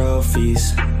getting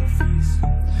trophies.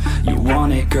 You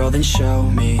want it, girl, then show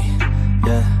me,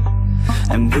 yeah.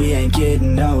 And we ain't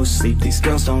getting no sleep. These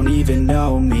girls don't even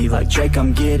know me. Like Drake,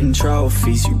 I'm getting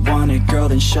trophies. You want it, girl,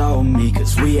 then show me.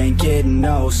 Cause we ain't getting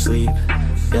no sleep,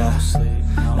 yeah.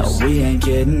 No, we ain't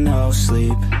getting no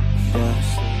sleep,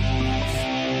 yeah.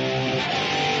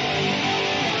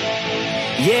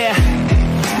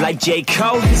 Yeah, like J.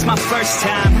 Cole, it's my first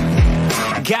time.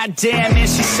 Goddamn, man,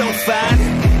 she's so fine.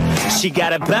 She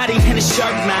got a body and a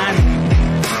sharp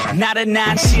mind. Not a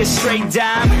 9, she a straight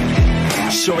dime.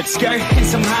 Short skirt and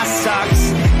some high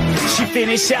socks. She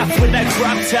finish off with that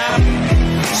crop top.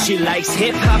 She likes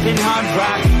hip-hop and hard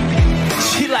rock.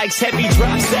 She likes heavy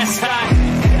drops, that's hot.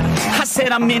 I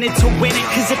said I'm in it to win it,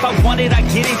 cause if I want it, I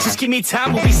get it. Just give me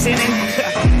time, we'll be sinning.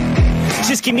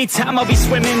 Just give me time, I'll be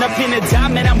swimming up in a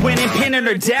diamond. I'm winning, pinning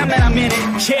her down, and I'm in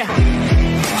it, yeah.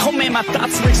 Oh man, my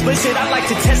thoughts are explicit. I like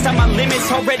to test out my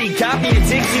limits, already got me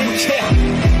addicted,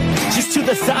 yeah. Just to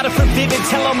the thought of her vivid.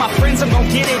 Tell all my friends I'm gon'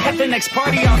 get it. At the next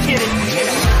party, I'll hit it,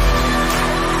 yeah.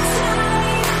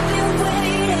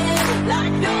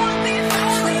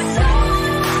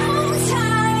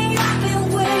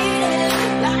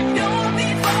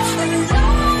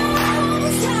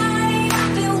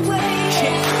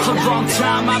 Long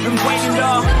time I've been waiting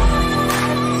up.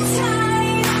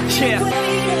 Yeah,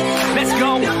 let's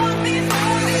go.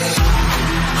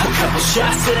 A couple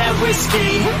shots of that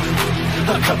whiskey,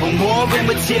 a couple more and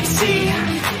we're tipsy.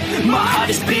 My heart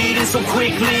is beating so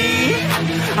quickly,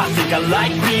 I think I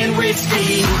like being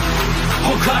risky.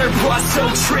 Oh God, her boy's so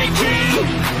tricky,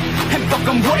 and fuck,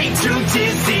 I'm way too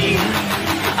dizzy.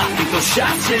 I think those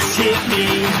shots just hit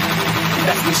me.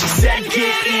 That's when she said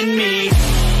get in me.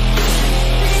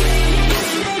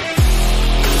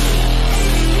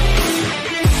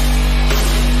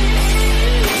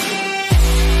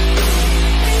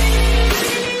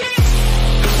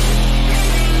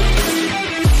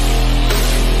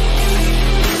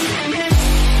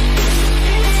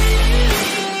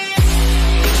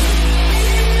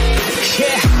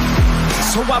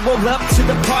 So I roll up to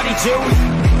the party, dude.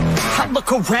 I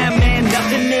look around, man,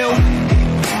 nothing new.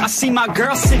 I see my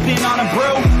girl sipping on a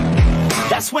brew.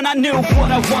 That's when I knew what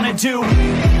I wanna do.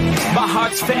 My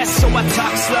heart's fast, so I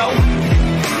talk slow.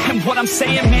 And what I'm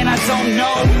saying, man, I don't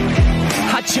know.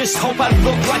 I just hope I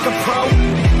look like a pro.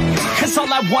 Cause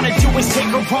all I wanna do is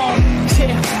take her home,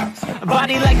 yeah.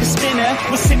 body like a spinner.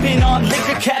 Was sipping on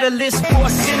liquor, catalyst for a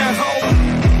sinner. Oh,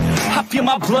 I feel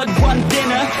my blood run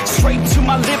thinner, straight to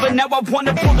my liver. Now I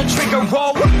wanna pull the trigger.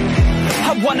 Oh,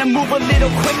 I wanna move a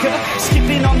little quicker,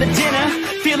 skipping on the dinner,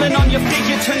 feeling on your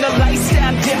figure, turn the lights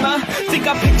down dimmer. Think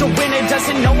I picked a winner,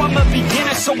 doesn't know I'm a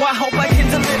beginner, so I hope I can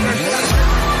deliver.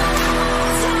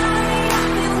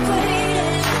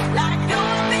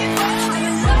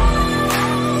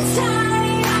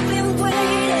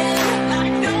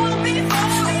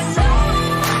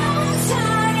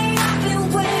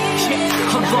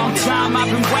 Long time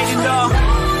I've been waiting up.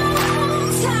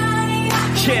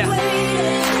 Yeah,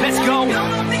 let's go.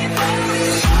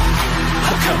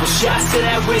 A couple shots of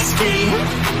that whiskey,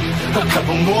 a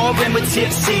couple more and we're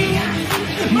tipsy.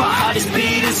 My heart is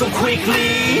beating so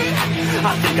quickly,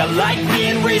 I think I like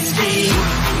being risky.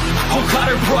 Oh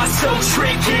God, her brought so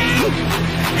tricky,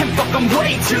 and fuck, I'm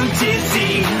way too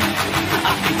dizzy.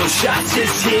 I think those shots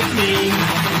just hit me.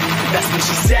 That's when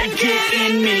she said get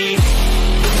in me.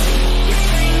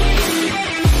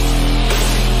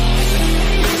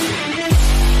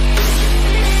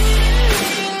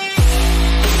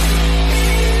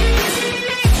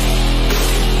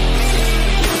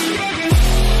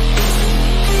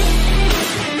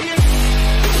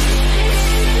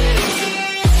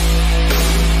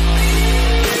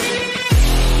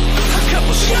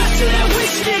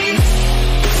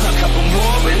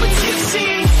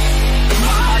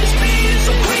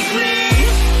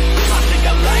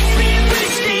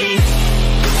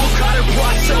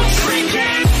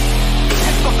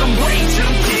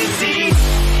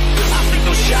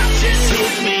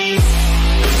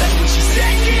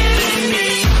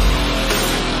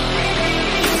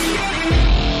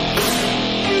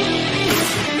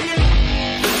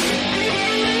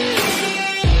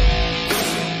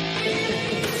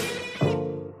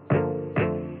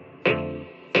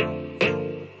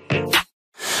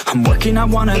 I'm working, I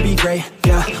wanna be great,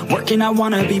 yeah. Working, I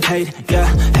wanna be paid,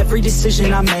 yeah. Every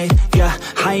decision I made, yeah.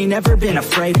 I ain't never been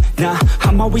afraid, nah.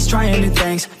 I'm always trying new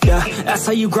things, yeah. That's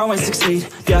how you grow and succeed,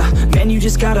 yeah. Man, you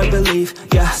just gotta believe,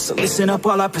 yeah. So listen up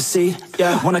while I proceed,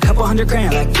 yeah. Want a couple $100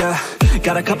 grand, like, yeah.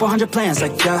 Got a couple hundred plans,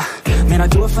 like, yeah. Man, I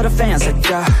do it for the fans, like,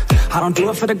 yeah. I don't do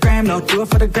it for the gram, no. Do it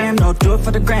for the gram, no. Do it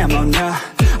for the gram, oh, nah.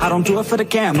 I don't do it for the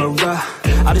camera,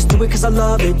 I just do it cause I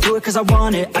love it, do it cause I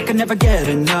want it. I can never get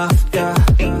enough, yeah.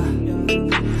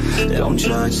 Don't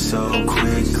judge so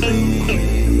quickly,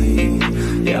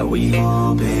 yeah, we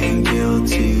all been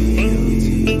guilty,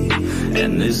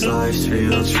 and this life's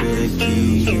real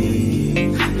tricky.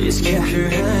 Just keep your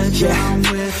head down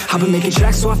with I've been making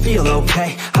tracks so I feel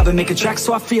okay. I've been making tracks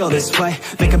so I feel this way.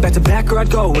 Make them back to back or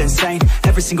I'd go insane.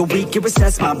 Every single week it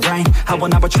resets my brain. I will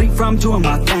not retreat from doing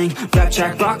my thing. Rap,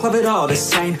 track, rock, love it all the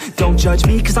same. Don't judge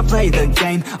me cause I play the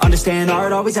game. Understand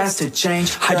art always has to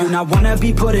change. I do not wanna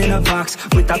be put in a box.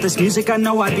 Without this music I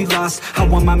know I'd be lost. I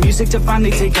want my music to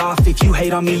finally take off. If you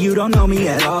hate on me you don't know me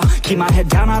at all. Keep my head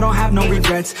down, I don't have no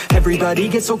regrets. Everybody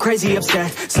gets so crazy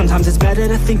upset. Sometimes it's better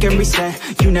to think and reset.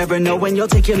 You never know when you'll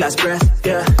take your last breath,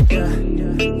 yeah.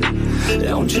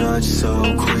 Don't judge so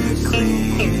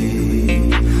quickly,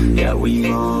 yeah, we've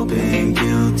all been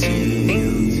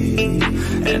guilty,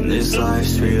 and this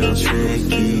life's real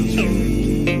tricky.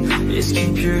 Just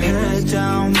keep your head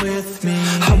down with me.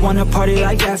 I wanna party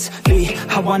like Gatsby.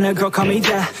 I want a girl call me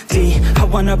daddy. I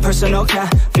want a personal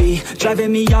cabbie,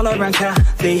 driving me all around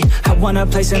Cali. I want a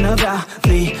place in the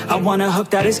valley. I want a hook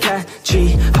that is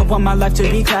catchy. I want my life to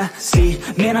be classy.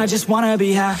 Man, I just wanna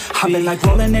be happy. I've been like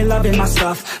rolling, they loving my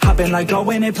stuff. I've been like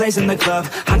going and plays in the club.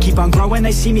 I keep on growing,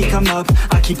 they see me come up.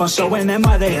 I keep on showing them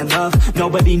why they in love.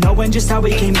 Nobody knowing just how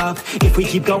we came up. If we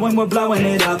keep going, we're blowing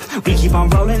it up. We keep on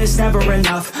rolling, it's never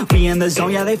enough. We in the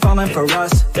zone, yeah, they falling for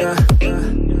us, yeah.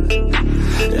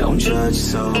 Don't judge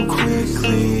so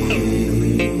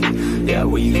quickly, yeah,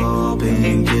 we've all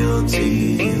been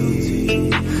guilty,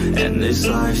 and this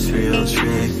life's real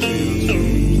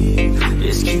tricky.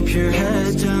 Just keep your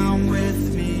head down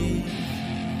with me.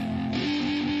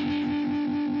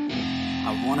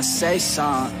 I wanna say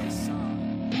something,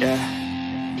 yeah.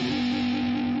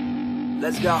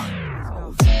 Let's go.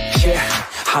 Yeah,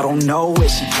 I don't know where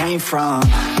she came from,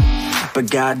 but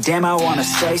goddamn, I wanna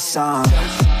say something.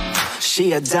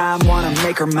 She a dime, wanna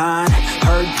make her mine.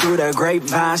 Heard through the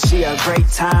grapevine, she a great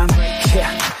time.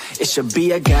 Yeah, it should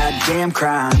be a goddamn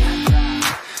crime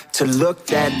to look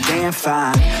that damn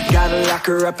fine. Gotta lock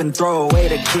her up and throw away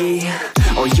the key,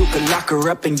 or you could lock her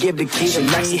up and give the key to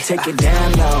me. Take it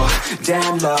down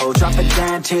low, drop it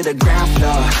down to the ground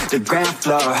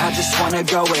floor. I just wanna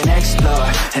go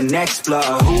and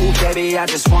explore. Ooh, baby, I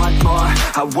just want more.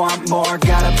 I want more.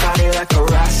 Got a body like a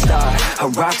rock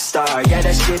star. Yeah,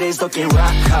 that shit is looking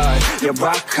rock hard. Yeah,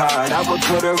 rock hard. I would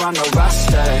put her on the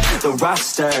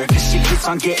roster, cause she keeps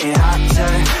on getting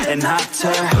hotter and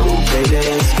hotter. Ooh, baby,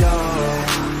 let's go.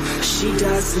 She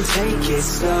doesn't take it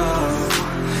slow.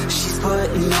 She's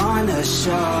putting on a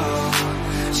show.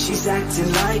 She's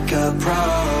acting like a pro.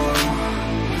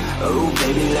 Oh,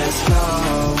 baby, let's go.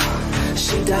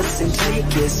 She doesn't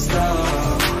take it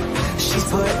slow. She's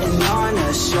putting on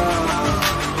a show.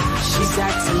 She's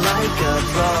acting like a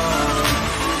pro.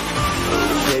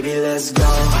 Oh, baby, let's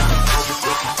go.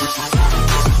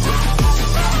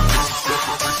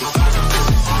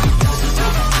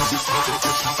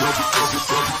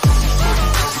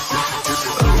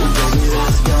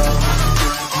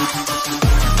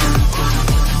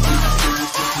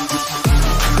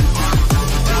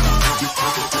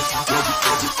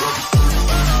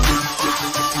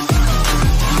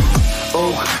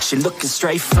 She looking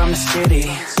straight from the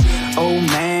city. Oh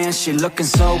man, she looking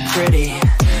so pretty.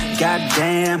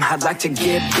 Goddamn, I'd like to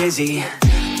get busy.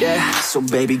 Yeah, so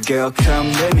baby girl, come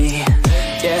with me.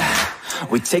 Yeah,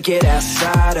 we take it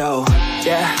outside, oh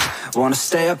yeah. Wanna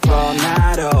stay up all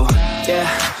night, oh yeah.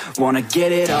 Wanna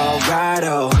get it all right,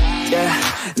 oh yeah.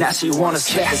 Now she wanna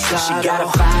skip the side. She got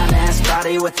a fine ass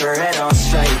body with her head on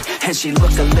straight, and she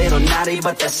look a little naughty,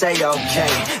 but that's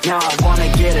a-okay. Now I wanna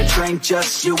get a drink,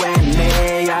 just you and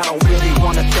me. I don't really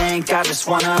wanna think, I just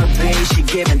wanna be. She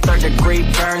giving 3rd-degree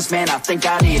burns, man, I think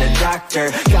I need a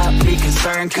doctor. Got me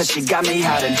concerned, cause she got me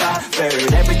out and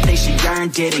bothered. Everything she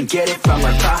earned, didn't get it from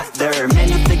her father. Man,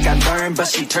 you think I learned, but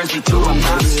she turns me to a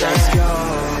monster. Let's go.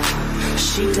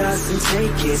 She doesn't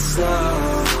take it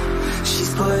slow.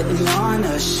 She's putting on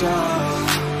a show.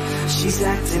 She's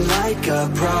acting like a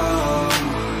pro.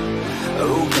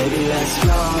 Oh, baby, let's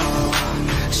go.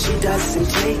 She doesn't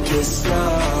take it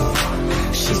slow.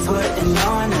 She's putting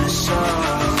on a show.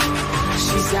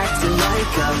 She's acting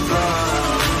like a pro.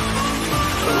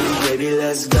 Oh, baby,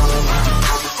 let's go.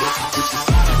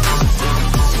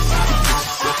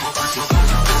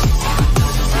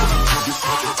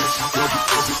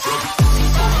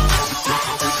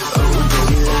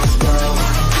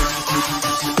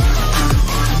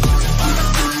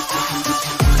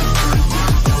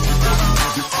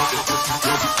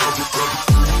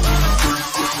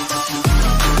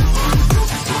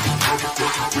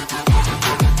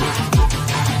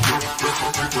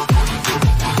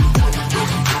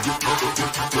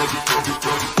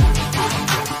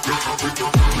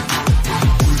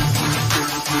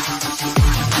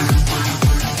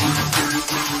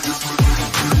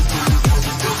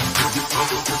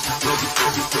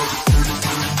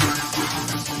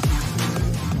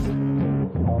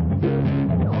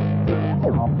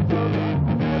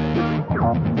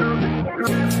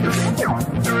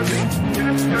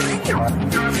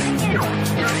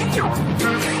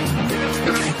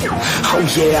 Oh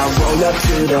yeah, I roll up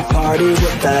to the party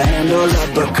with the handle of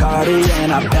Bacardi,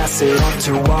 and I pass it on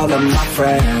to all of my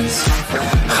friends.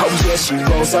 Oh yeah, she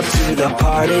rolls up to the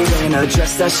party in a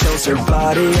dress that shows her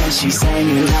body, and she's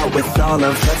hanging out with all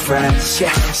of her friends.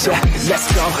 Yeah,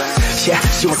 let's go. Yeah,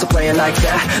 she wants to play it like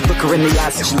that. Look her in the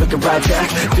eyes and she's looking right back.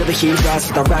 Feel the heat rise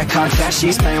with the right contact.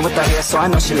 She's playing with her hair, so I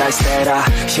know she likes that.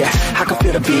 Yeah, I can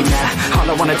feel the beat now. All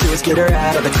I wanna do is get her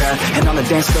out of the crowd, and on the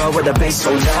dance floor where the bass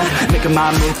so loud, making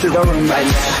my move through the room right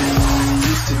now. She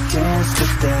used to dance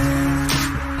with them.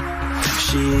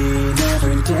 She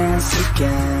never danced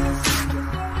again.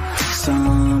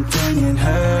 Something in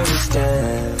her is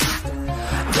dead,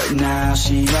 but now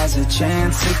she has a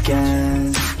chance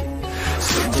again.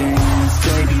 So dance,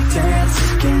 baby, dance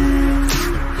again.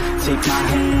 Take my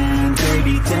hand,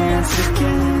 baby, dance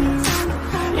again.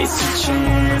 It's your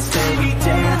chance, baby,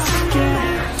 dance again.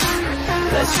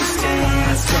 Let's just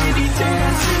dance, baby,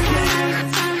 dance again.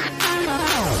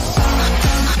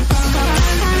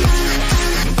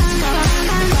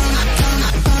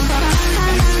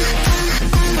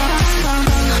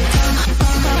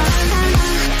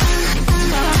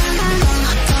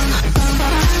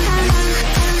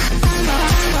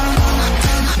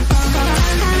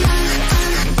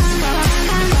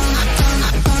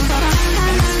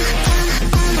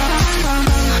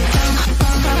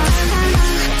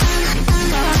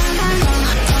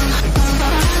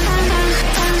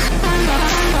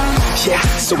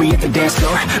 so we hit the dance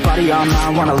floor. Body on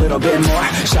mine, want a little bit more.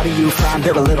 Shawty, you fine,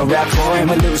 build a little rapport, and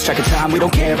we lose track of time, we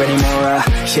don't care anymore.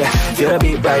 Yeah, feel the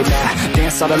beat right now.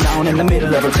 Dance all alone in the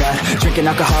middle of a crowd, drinking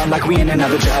alcohol like we in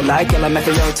another drought. Like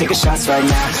LMFAO, taking shots right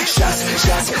now. Shots,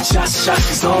 shots, shots, shots.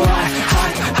 She's so hot,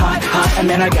 hot, hot, hot. And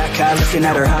then I got caught looking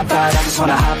at her hot bod. I just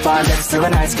wanna hop on, dance till the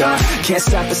night's gone. Can't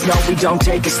stop us, no, we don't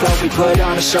take it slow. We put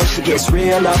on a show, she gets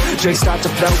real low. Drinks start to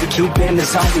flow, we keep in the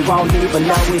zone. We won't leave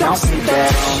alone, we don't sleep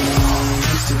at home.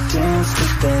 She used to dance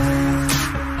with them,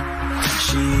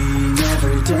 she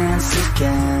never danced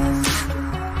again.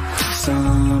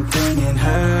 Something in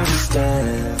her is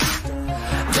dead,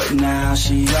 but now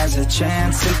she has a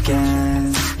chance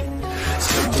again.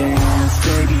 So dance,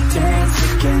 baby, dance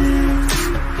again.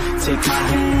 Take my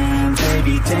hand,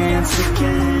 baby, dance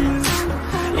again.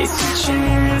 It's your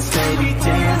chance, baby,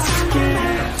 dance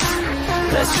again.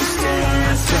 Let's just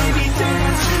dance, baby,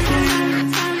 dance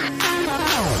again.